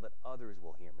public so that others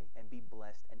will hear me and be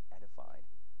blessed and edified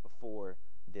before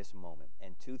this moment.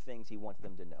 And two things he wants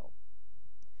them to know.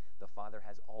 The Father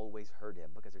has always heard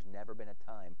him, because there's never been a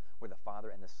time where the Father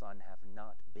and the Son have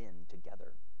not been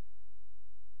together.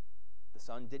 The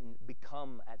Son didn't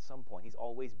become at some point. He's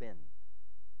always been.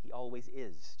 He always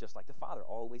is, just like the Father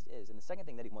always is. And the second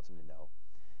thing that he wants them to know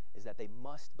is that they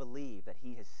must believe that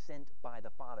he is sent by the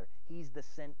Father. He's the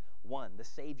sent one, the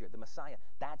Savior, the Messiah.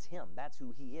 That's him. That's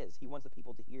who he is. He wants the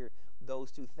people to hear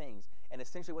those two things. And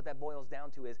essentially what that boils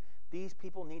down to is these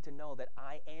people need to know that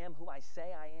I am who I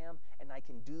say I am, and I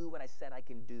can do what I said I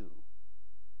can do.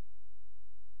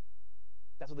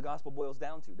 That's what the gospel boils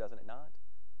down to, doesn't it not?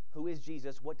 Who is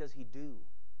Jesus? What does he do?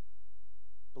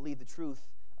 Believe the truth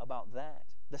about that.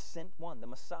 The sent one, the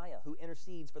Messiah who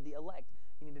intercedes for the elect.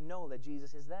 You need to know that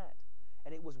Jesus is that.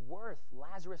 And it was worth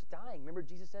Lazarus dying. Remember,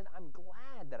 Jesus said, I'm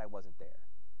glad that I wasn't there.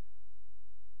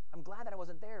 I'm glad that I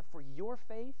wasn't there for your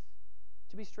faith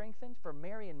to be strengthened, for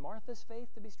Mary and Martha's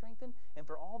faith to be strengthened, and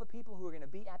for all the people who are going to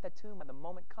be at the tomb when the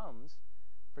moment comes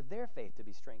for their faith to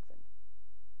be strengthened.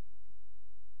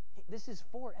 This is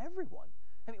for everyone.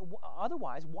 I mean,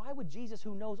 otherwise, why would Jesus,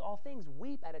 who knows all things,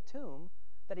 weep at a tomb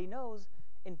that he knows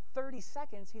in 30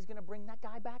 seconds he's going to bring that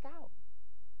guy back out?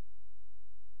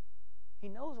 He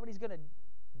knows what he's going to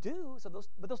do,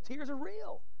 but those tears are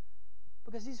real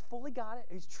because he's fully God.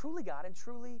 He's truly God and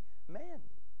truly man.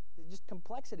 It's just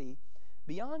complexity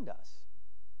beyond us.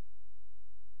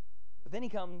 But then he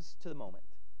comes to the moment.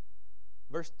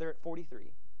 Verse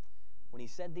 43. When he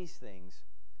said these things,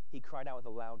 he cried out with a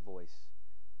loud voice,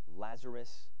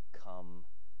 Lazarus, come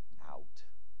out.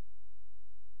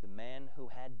 The man who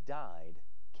had died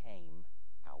came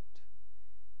out,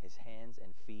 his hands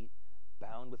and feet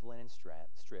bound with linen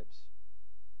strips,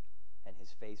 and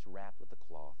his face wrapped with a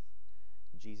cloth.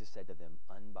 Jesus said to them,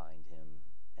 unbind him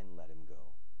and let him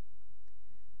go.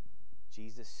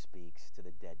 Jesus speaks to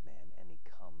the dead man, and he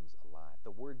comes alive.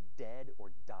 The word dead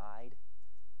or died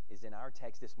is in our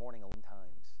text this morning 11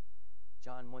 times.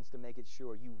 John wants to make it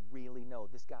sure you really know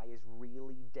this guy is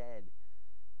really dead.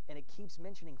 And it keeps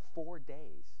mentioning 4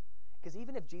 days. Because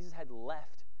even if Jesus had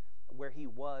left where he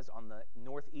was on the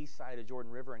northeast side of the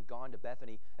Jordan River and gone to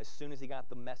Bethany as soon as he got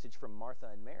the message from Martha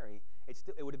and Mary,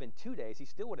 it would have been 2 days. He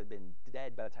still would have been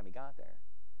dead by the time he got there.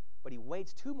 But he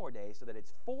waits 2 more days so that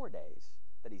it's 4 days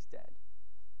that he's dead.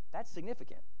 That's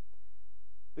significant.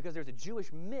 Because there's a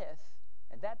Jewish myth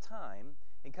at that time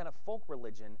in kind of folk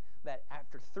religion that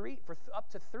for up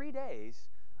to 3 days,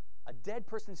 a dead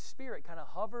person's spirit kind of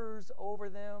hovers over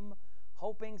them,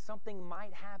 hoping something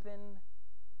might happen,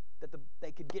 that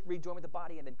they could get rejoined with the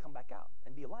body and then come back out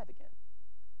and be alive again.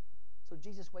 So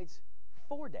Jesus waits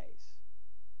 4 days.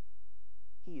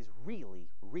 He is really,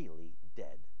 really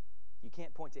dead. You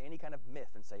can't point to any kind of myth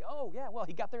and say, oh, yeah, well,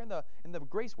 he got there in the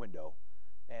grace window,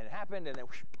 and it happened, and then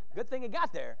good thing he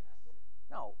got there.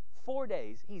 No, 4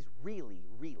 days, he's really,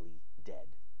 really dead.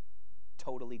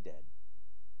 Totally dead.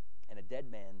 And a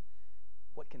dead man,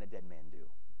 what can a dead man do?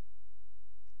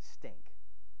 Stink.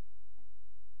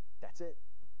 That's it.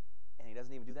 And he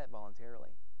doesn't even do that voluntarily.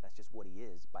 That's just what he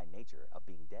is by nature of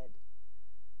being dead.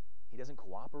 He doesn't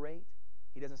cooperate.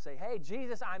 He doesn't say, hey,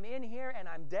 Jesus, I'm in here and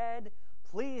I'm dead.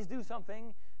 Please do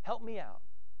something. Help me out.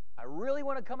 I really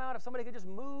want to come out if somebody could just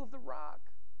move the rock.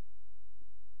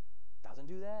 Doesn't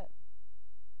do that.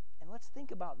 And let's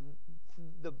think about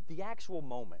the actual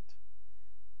moment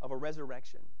of a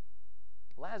resurrection.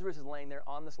 Lazarus is laying there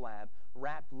on the slab,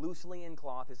 wrapped loosely in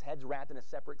cloth. His head's wrapped in a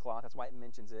separate cloth. That's why it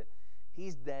mentions it.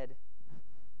 He's dead,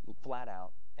 flat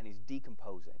out, and he's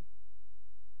decomposing.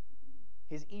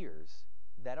 His ears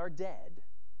that are dead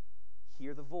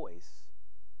hear the voice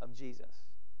of Jesus.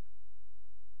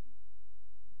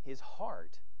 His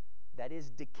heart that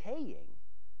is decaying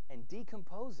and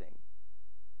decomposing,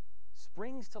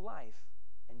 springs to life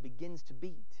and begins to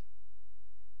beat.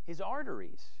 His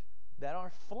arteries that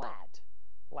are flat,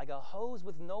 like a hose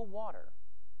with no water,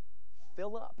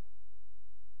 fill up,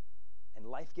 and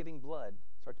life-giving blood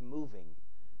starts moving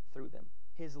through them.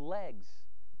 His legs,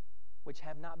 which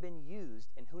have not been used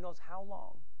in who knows how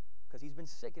long, because he's been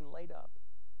sick and laid up,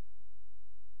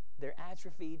 they're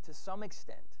atrophied to some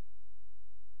extent.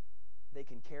 They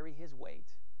can carry his weight,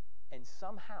 and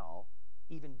somehow,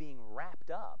 even being wrapped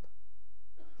up,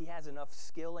 he has enough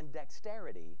skill and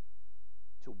dexterity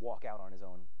to walk out on his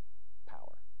own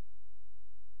power.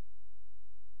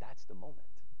 That's the moment.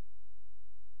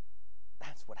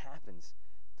 That's what happens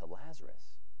to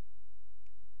Lazarus.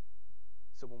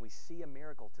 So when we see a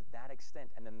miracle to that extent,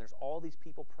 and then there's all these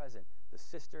people present, the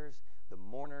sisters, the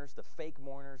mourners, the fake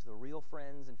mourners, the real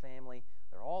friends and family,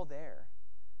 they're all there.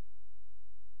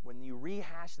 When you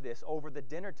rehash this over the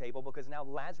dinner table, because now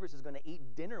Lazarus is going to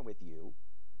eat dinner with you,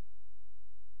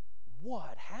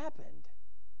 what happened?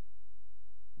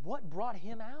 What brought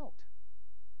him out?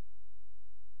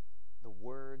 The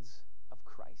words of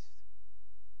Christ.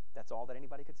 That's all that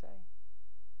anybody could say.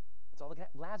 That's all they could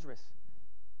have. Lazarus,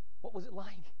 what was it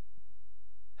like?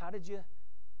 How did you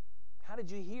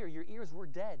hear? Your ears were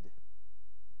dead.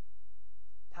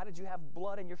 How did you have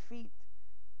blood in your feet?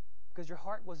 Because your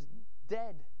heart was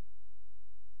dead.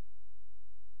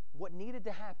 What needed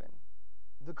to happen,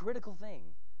 the critical thing,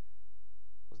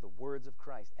 was the words of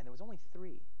Christ. And there was only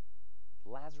 3.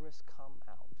 Lazarus, come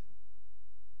out.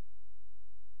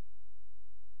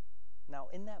 Now,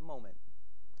 in that moment,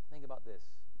 think about this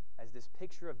as this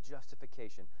picture of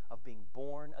justification, of being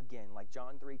born again, like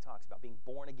John 3 talks about, being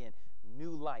born again,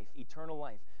 new life, eternal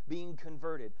life, being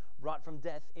converted, brought from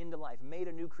death into life, made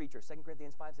a new creature, 2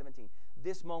 Corinthians 5:17.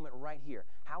 This moment right here,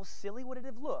 how silly would it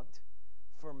have looked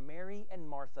for Mary and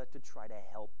Martha to try to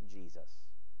help Jesus?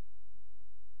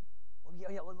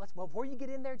 Before you get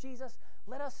in there, Jesus,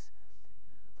 let's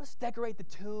decorate the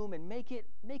tomb and make it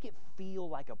feel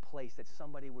like a place that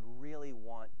somebody would really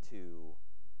want to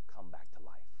come back to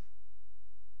life.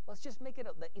 Let's just make it,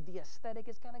 the aesthetic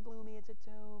is kind of gloomy, it's a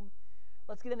tomb.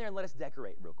 Let's get in there and let us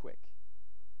decorate real quick.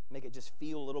 Make it just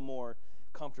feel a little more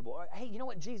comfortable. Hey, you know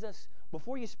what, Jesus,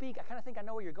 before you speak, I kind of think I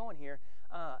know where you're going here.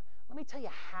 Let me tell you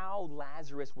how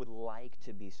Lazarus would like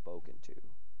to be spoken to.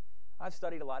 I've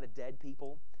studied a lot of dead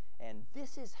people, and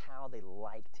this is how they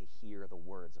like to hear the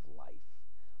words of life.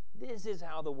 This is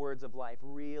how the words of life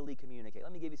really communicate.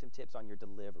 Let me give you some tips on your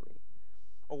delivery.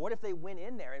 Or what if they went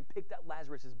in there and picked up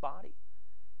Lazarus' body?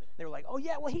 They were like, oh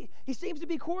yeah, well, he seems to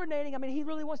be coordinating. I mean, he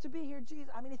really wants to be here. Jesus,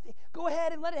 I mean, go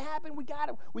ahead and let it happen. We got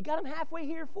him. We got him halfway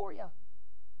here for you.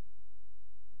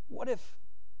 What if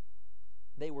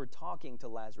they were talking to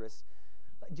Lazarus?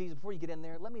 Jesus, before you get in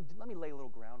there, let me lay a little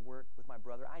groundwork with my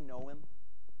brother. I know him.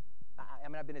 I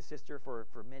mean, I've been his sister for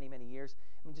many, many years.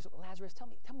 I mean, just Lazarus, tell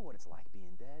me what it's like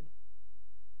being dead.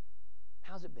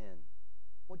 How's it been?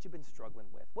 What you've been struggling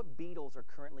with? What beetles are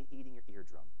currently eating your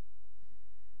eardrum?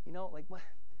 You know, like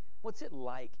what's it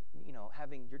like? You know,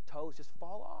 having your toes just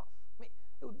fall off.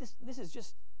 I mean, this is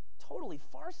just totally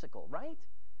farcical, right?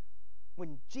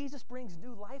 When Jesus brings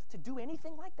new life, to do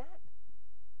anything like that.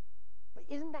 But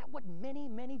isn't that what many,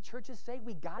 many churches say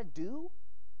we got to do?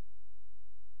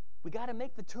 We got to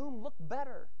make the tomb look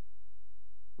better.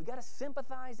 We got to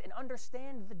sympathize and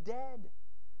understand the dead.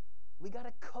 We got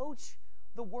to coach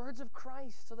the words of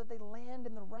Christ so that they land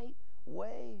in the right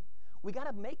way. We got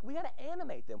to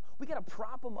animate them. We got to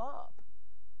prop them up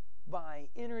by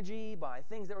energy, by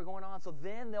things that were going on, so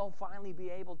then they'll finally be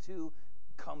able to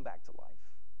come back to life.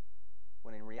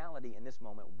 When in reality, in this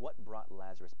moment, what brought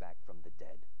Lazarus back from the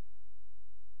dead?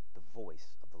 The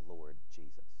voice of the Lord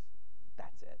Jesus.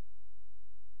 That's it.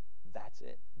 That's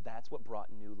it. That's what brought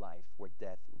new life where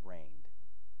death reigned.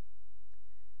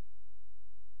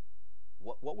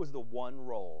 What was the one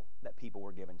role that people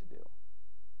were given to do?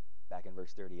 Back in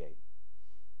verse 38.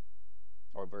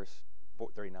 Or verse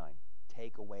 39.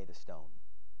 Take away the stone.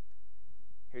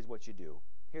 Here's what you do.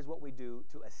 Here's what we do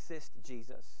to assist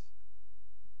Jesus.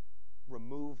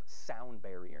 Remove sound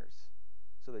barriers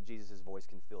so that Jesus' voice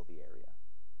can fill the area.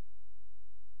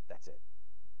 That's it.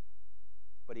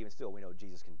 But even still, we know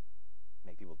Jesus can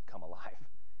make people come alive.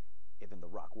 Even the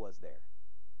rock was there.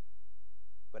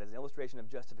 But as an illustration of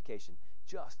justification,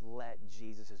 just let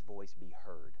Jesus' voice be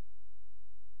heard.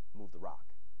 Move the rock.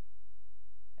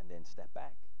 And then step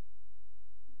back.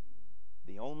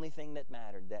 The only thing that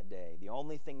mattered that day, the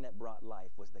only thing that brought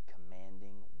life was the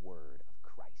commanding word of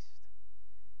Christ.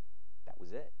 That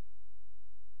was it.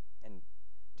 And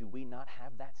do we not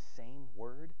have that same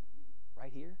word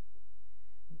right here?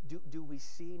 Do we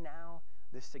see now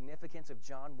The significance of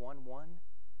John 1:1,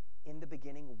 in the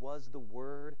beginning was the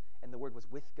Word, and the Word was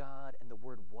with God, and the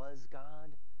Word was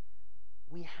God.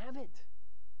 We have it.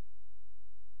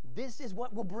 This is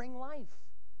what will bring life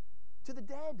to the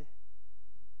dead.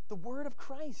 The Word of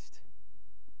Christ.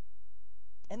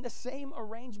 And the same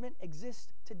arrangement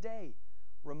exists today.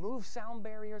 Remove sound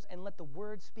barriers and let the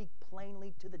Word speak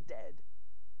plainly to the dead.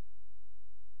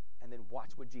 And then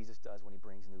watch what Jesus does when he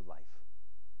brings new life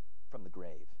from the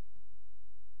grave.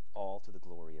 All to the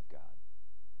glory of God.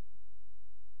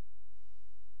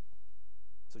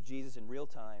 So Jesus, in real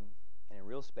time and in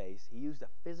real space, he used a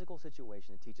physical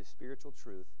situation to teach a spiritual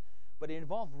truth, but it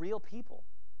involved real people,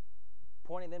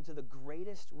 pointing them to the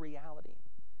greatest reality.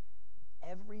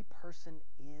 Every person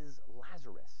is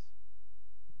Lazarus.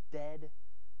 Dead,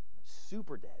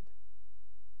 super dead.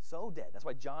 So dead. That's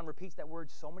why John repeats that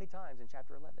word so many times in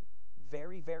chapter 11.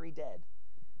 Very, very dead,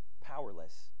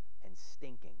 powerless, and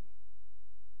stinking.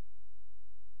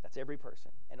 That's every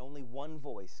person. And only one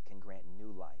voice can grant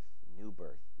new life, new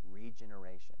birth,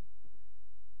 regeneration.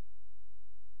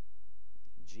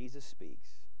 Jesus speaks,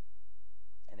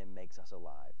 and it makes us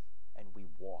alive, and we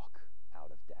walk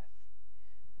out of death.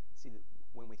 See,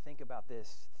 when we think about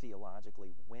this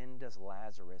theologically, when does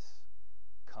Lazarus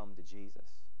come to Jesus?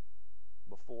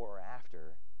 Before or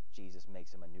after Jesus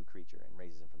makes him a new creature and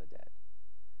raises him from the dead?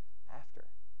 After.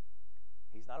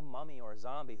 He's not a mummy or a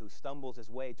zombie who stumbles his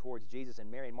way towards Jesus and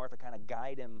Mary and Martha kind of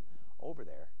guide him over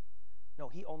there. No,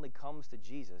 he only comes to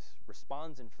Jesus,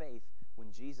 responds in faith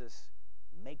when Jesus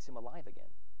makes him alive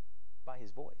again by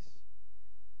his voice.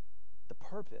 The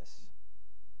purpose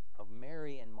of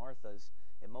Mary and Martha's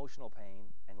emotional pain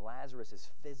and Lazarus'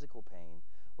 physical pain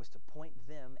was to point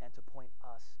them and to point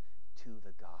us to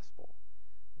the gospel.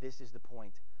 This is the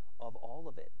point of all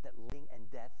of it, that living and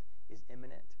death is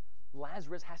imminent.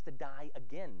 Lazarus has to die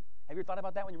again. Have you ever thought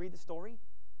about that when you read the story?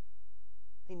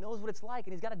 He knows what it's like,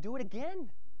 and he's got to do it again.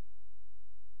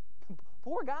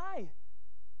 Poor guy.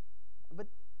 But,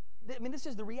 this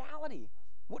is the reality.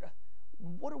 What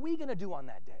are we going to do on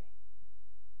that day?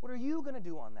 What are you going to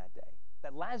do on that day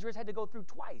that Lazarus had to go through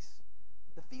twice?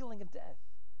 The feeling of death.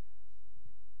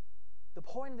 The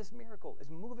point of this miracle is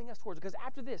moving us towards, because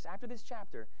after this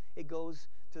chapter, it goes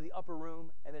to the upper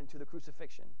room and then to the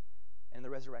crucifixion and the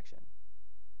resurrection.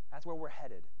 That's where we're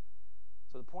headed.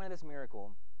 So the point of this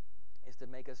miracle is to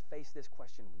make us face this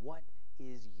question: what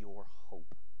is your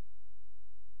hope?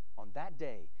 On that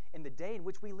day, in the day in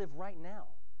which we live right now,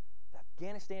 the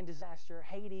Afghanistan disaster,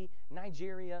 Haiti,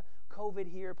 Nigeria, COVID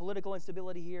here, political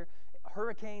instability here,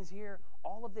 hurricanes here,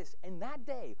 all of this. And that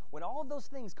day, when all of those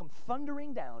things come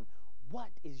thundering down, what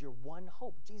is your one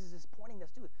hope? Jesus is pointing us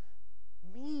to it.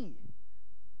 Me.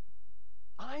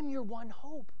 I'm your one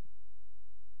hope.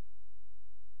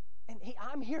 And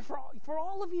I'm here for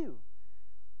all of you.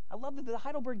 I love that the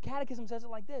Heidelberg Catechism says it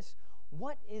like this: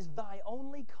 what is thy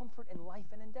only comfort in life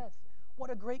and in death? What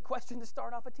a great question to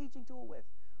start off a teaching tool with.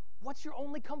 What's your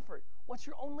only comfort? What's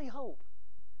your only hope?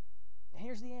 And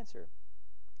here's the answer: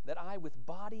 that I, with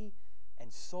body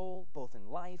and soul, both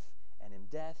in life and in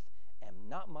death, am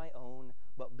not my own,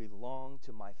 but belong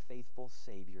to my faithful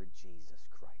Savior, Jesus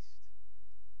Christ.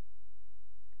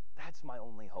 That's my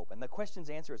only hope. And the question's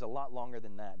answer is a lot longer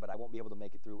than that, but I won't be able to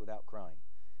make it through it without crying.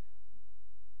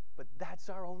 But that's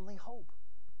our only hope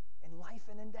in life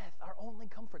and in death, our only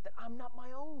comfort, that I'm not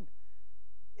my own.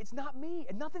 It's not me,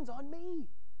 and nothing's on me.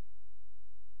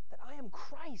 That I am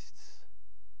Christ's.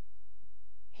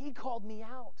 He called me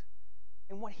out,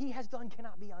 and what he has done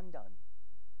cannot be undone.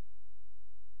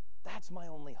 That's my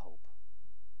only hope.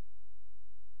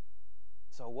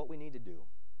 So what we need to do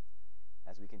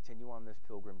as we continue on this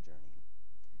pilgrim journey,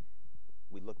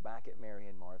 we look back at Mary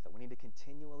and Martha. We need to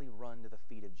continually run to the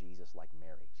feet of Jesus like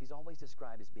Mary. She's always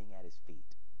described as being at his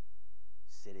feet,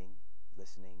 sitting,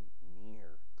 listening,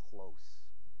 near, close.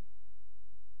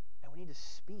 And we need to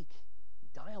speak,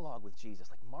 dialogue with Jesus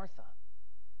like Martha.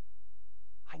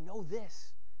 I know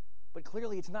this, but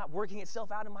clearly it's not working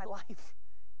itself out in my life.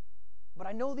 But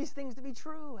I know these things to be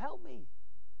true. Help me.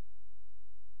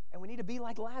 And we need to be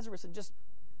like Lazarus and just,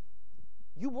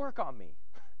 you work on me.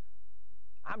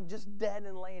 I'm just dead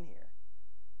and laying here.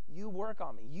 You work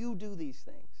on me. You do these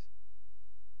things.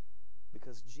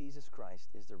 Because Jesus Christ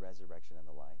is the resurrection and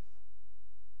the life.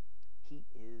 He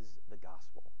is the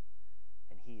gospel.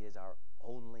 And he is our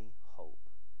only hope.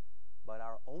 But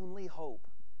our only hope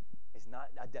is not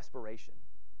a desperation.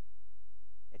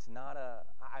 It's not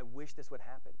I wish this would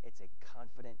happen. It's a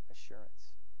confident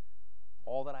assurance.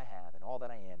 All that I have and all that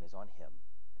I am is on him.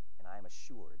 And I am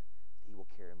assured that he will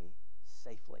carry me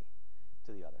safely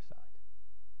to the other side.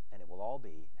 And it will all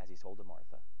be, as he told to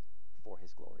Martha, for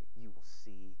his glory. You will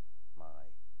see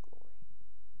my glory.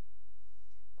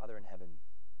 Father in heaven,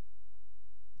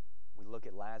 we look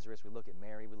at Lazarus, we look at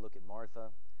Mary, we look at Martha.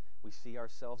 We see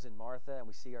ourselves in Martha and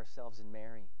we see ourselves in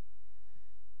Mary.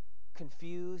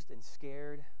 Confused and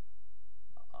scared,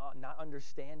 not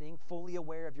understanding, fully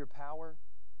aware of your power,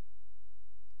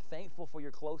 thankful for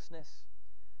your closeness,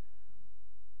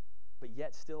 but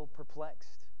yet still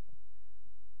perplexed.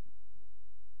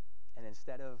 And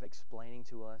instead of explaining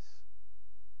to us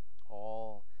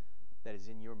all that is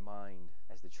in your mind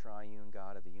as the triune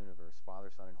God of the universe,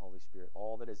 Father, Son, and Holy Spirit,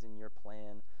 all that is in your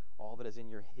plan, all that is in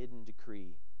your hidden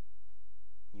decree,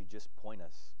 you just point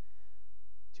us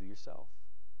to yourself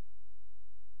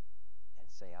and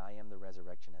say, I am the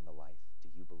resurrection and the life. Do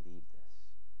you believe this?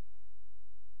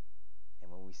 And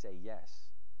when we say yes,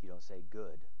 you don't say,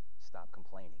 good, stop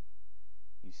complaining.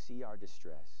 You see our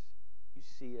distress. You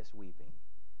see us weeping.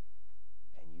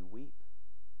 And you weep.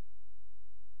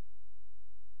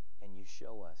 And you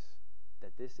show us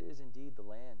that this is indeed the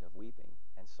land of weeping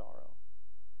and sorrow.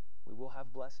 We will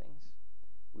have blessings.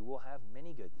 We will have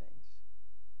many good things.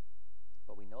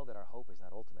 But we know that our hope is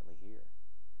not ultimately here.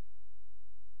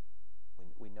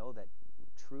 We know that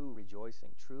true rejoicing,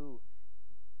 true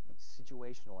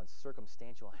situational and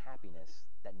circumstantial happiness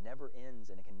that never ends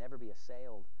and it can never be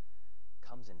assailed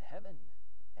comes in heaven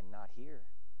and not here.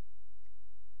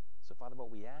 So, Father,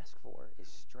 what we ask for is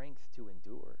strength to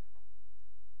endure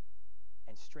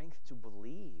and strength to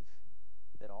believe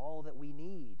that all that we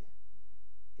need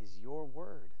is your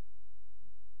word.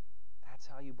 That's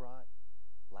how you brought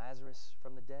Lazarus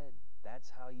from the dead.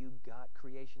 That's how you got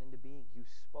creation into being. You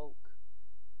spoke.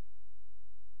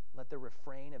 Let the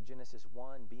refrain of Genesis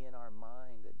 1 be in our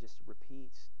mind that just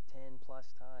repeats 10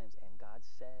 plus times, and God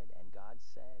said, and God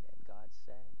said, and God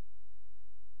said.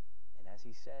 And as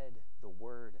he said, the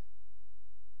Word,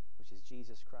 which is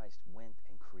Jesus Christ, went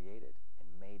and created and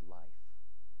made life.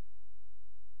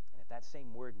 And if that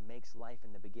same Word makes life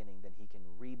in the beginning, then he can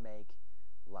remake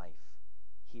life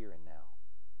here and now.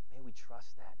 May we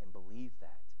trust that and believe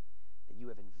that you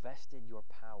have invested your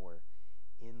power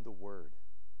in the Word,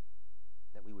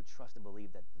 that we would trust and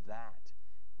believe that that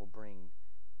will bring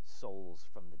souls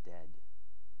from the dead,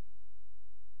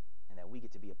 and that we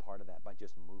get to be a part of that by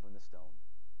just moving the stone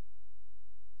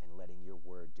and letting your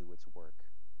Word do its work.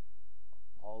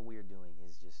 All we are doing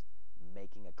is just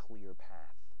making a clear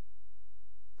path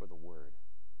for the Word.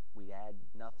 We add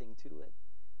nothing to it,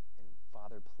 and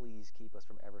Father, please keep us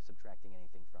from ever subtracting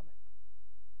anything from it.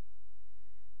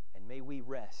 And may we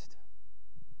rest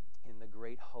in the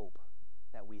great hope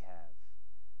that we have.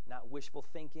 Not wishful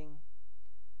thinking,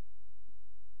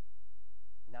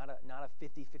 not a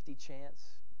 50-50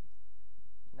 chance,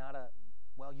 not a,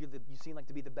 well, you seem like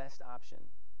to be the best option.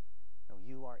 No,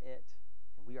 you are it,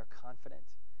 and we are confident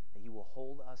that you will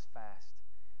hold us fast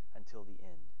until the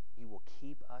end. You will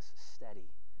keep us steady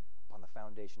upon the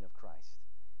foundation of Christ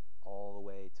all the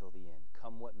way till the end.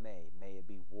 Come what may it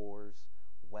be wars,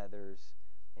 weathers,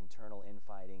 internal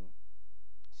infighting,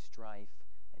 strife,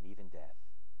 and even death.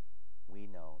 We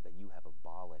know that you have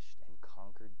abolished and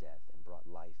conquered death and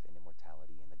brought life and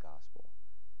immortality in the gospel.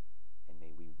 And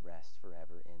may we rest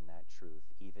forever in that truth,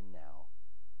 even now,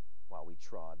 while we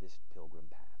trod this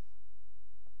pilgrim path.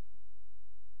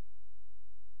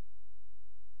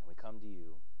 And we come to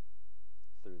you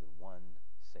through the one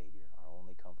Savior, our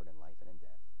only comfort in life and in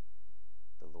death,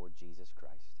 the Lord Jesus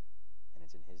Christ. And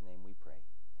it's in his name we pray.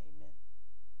 Amen.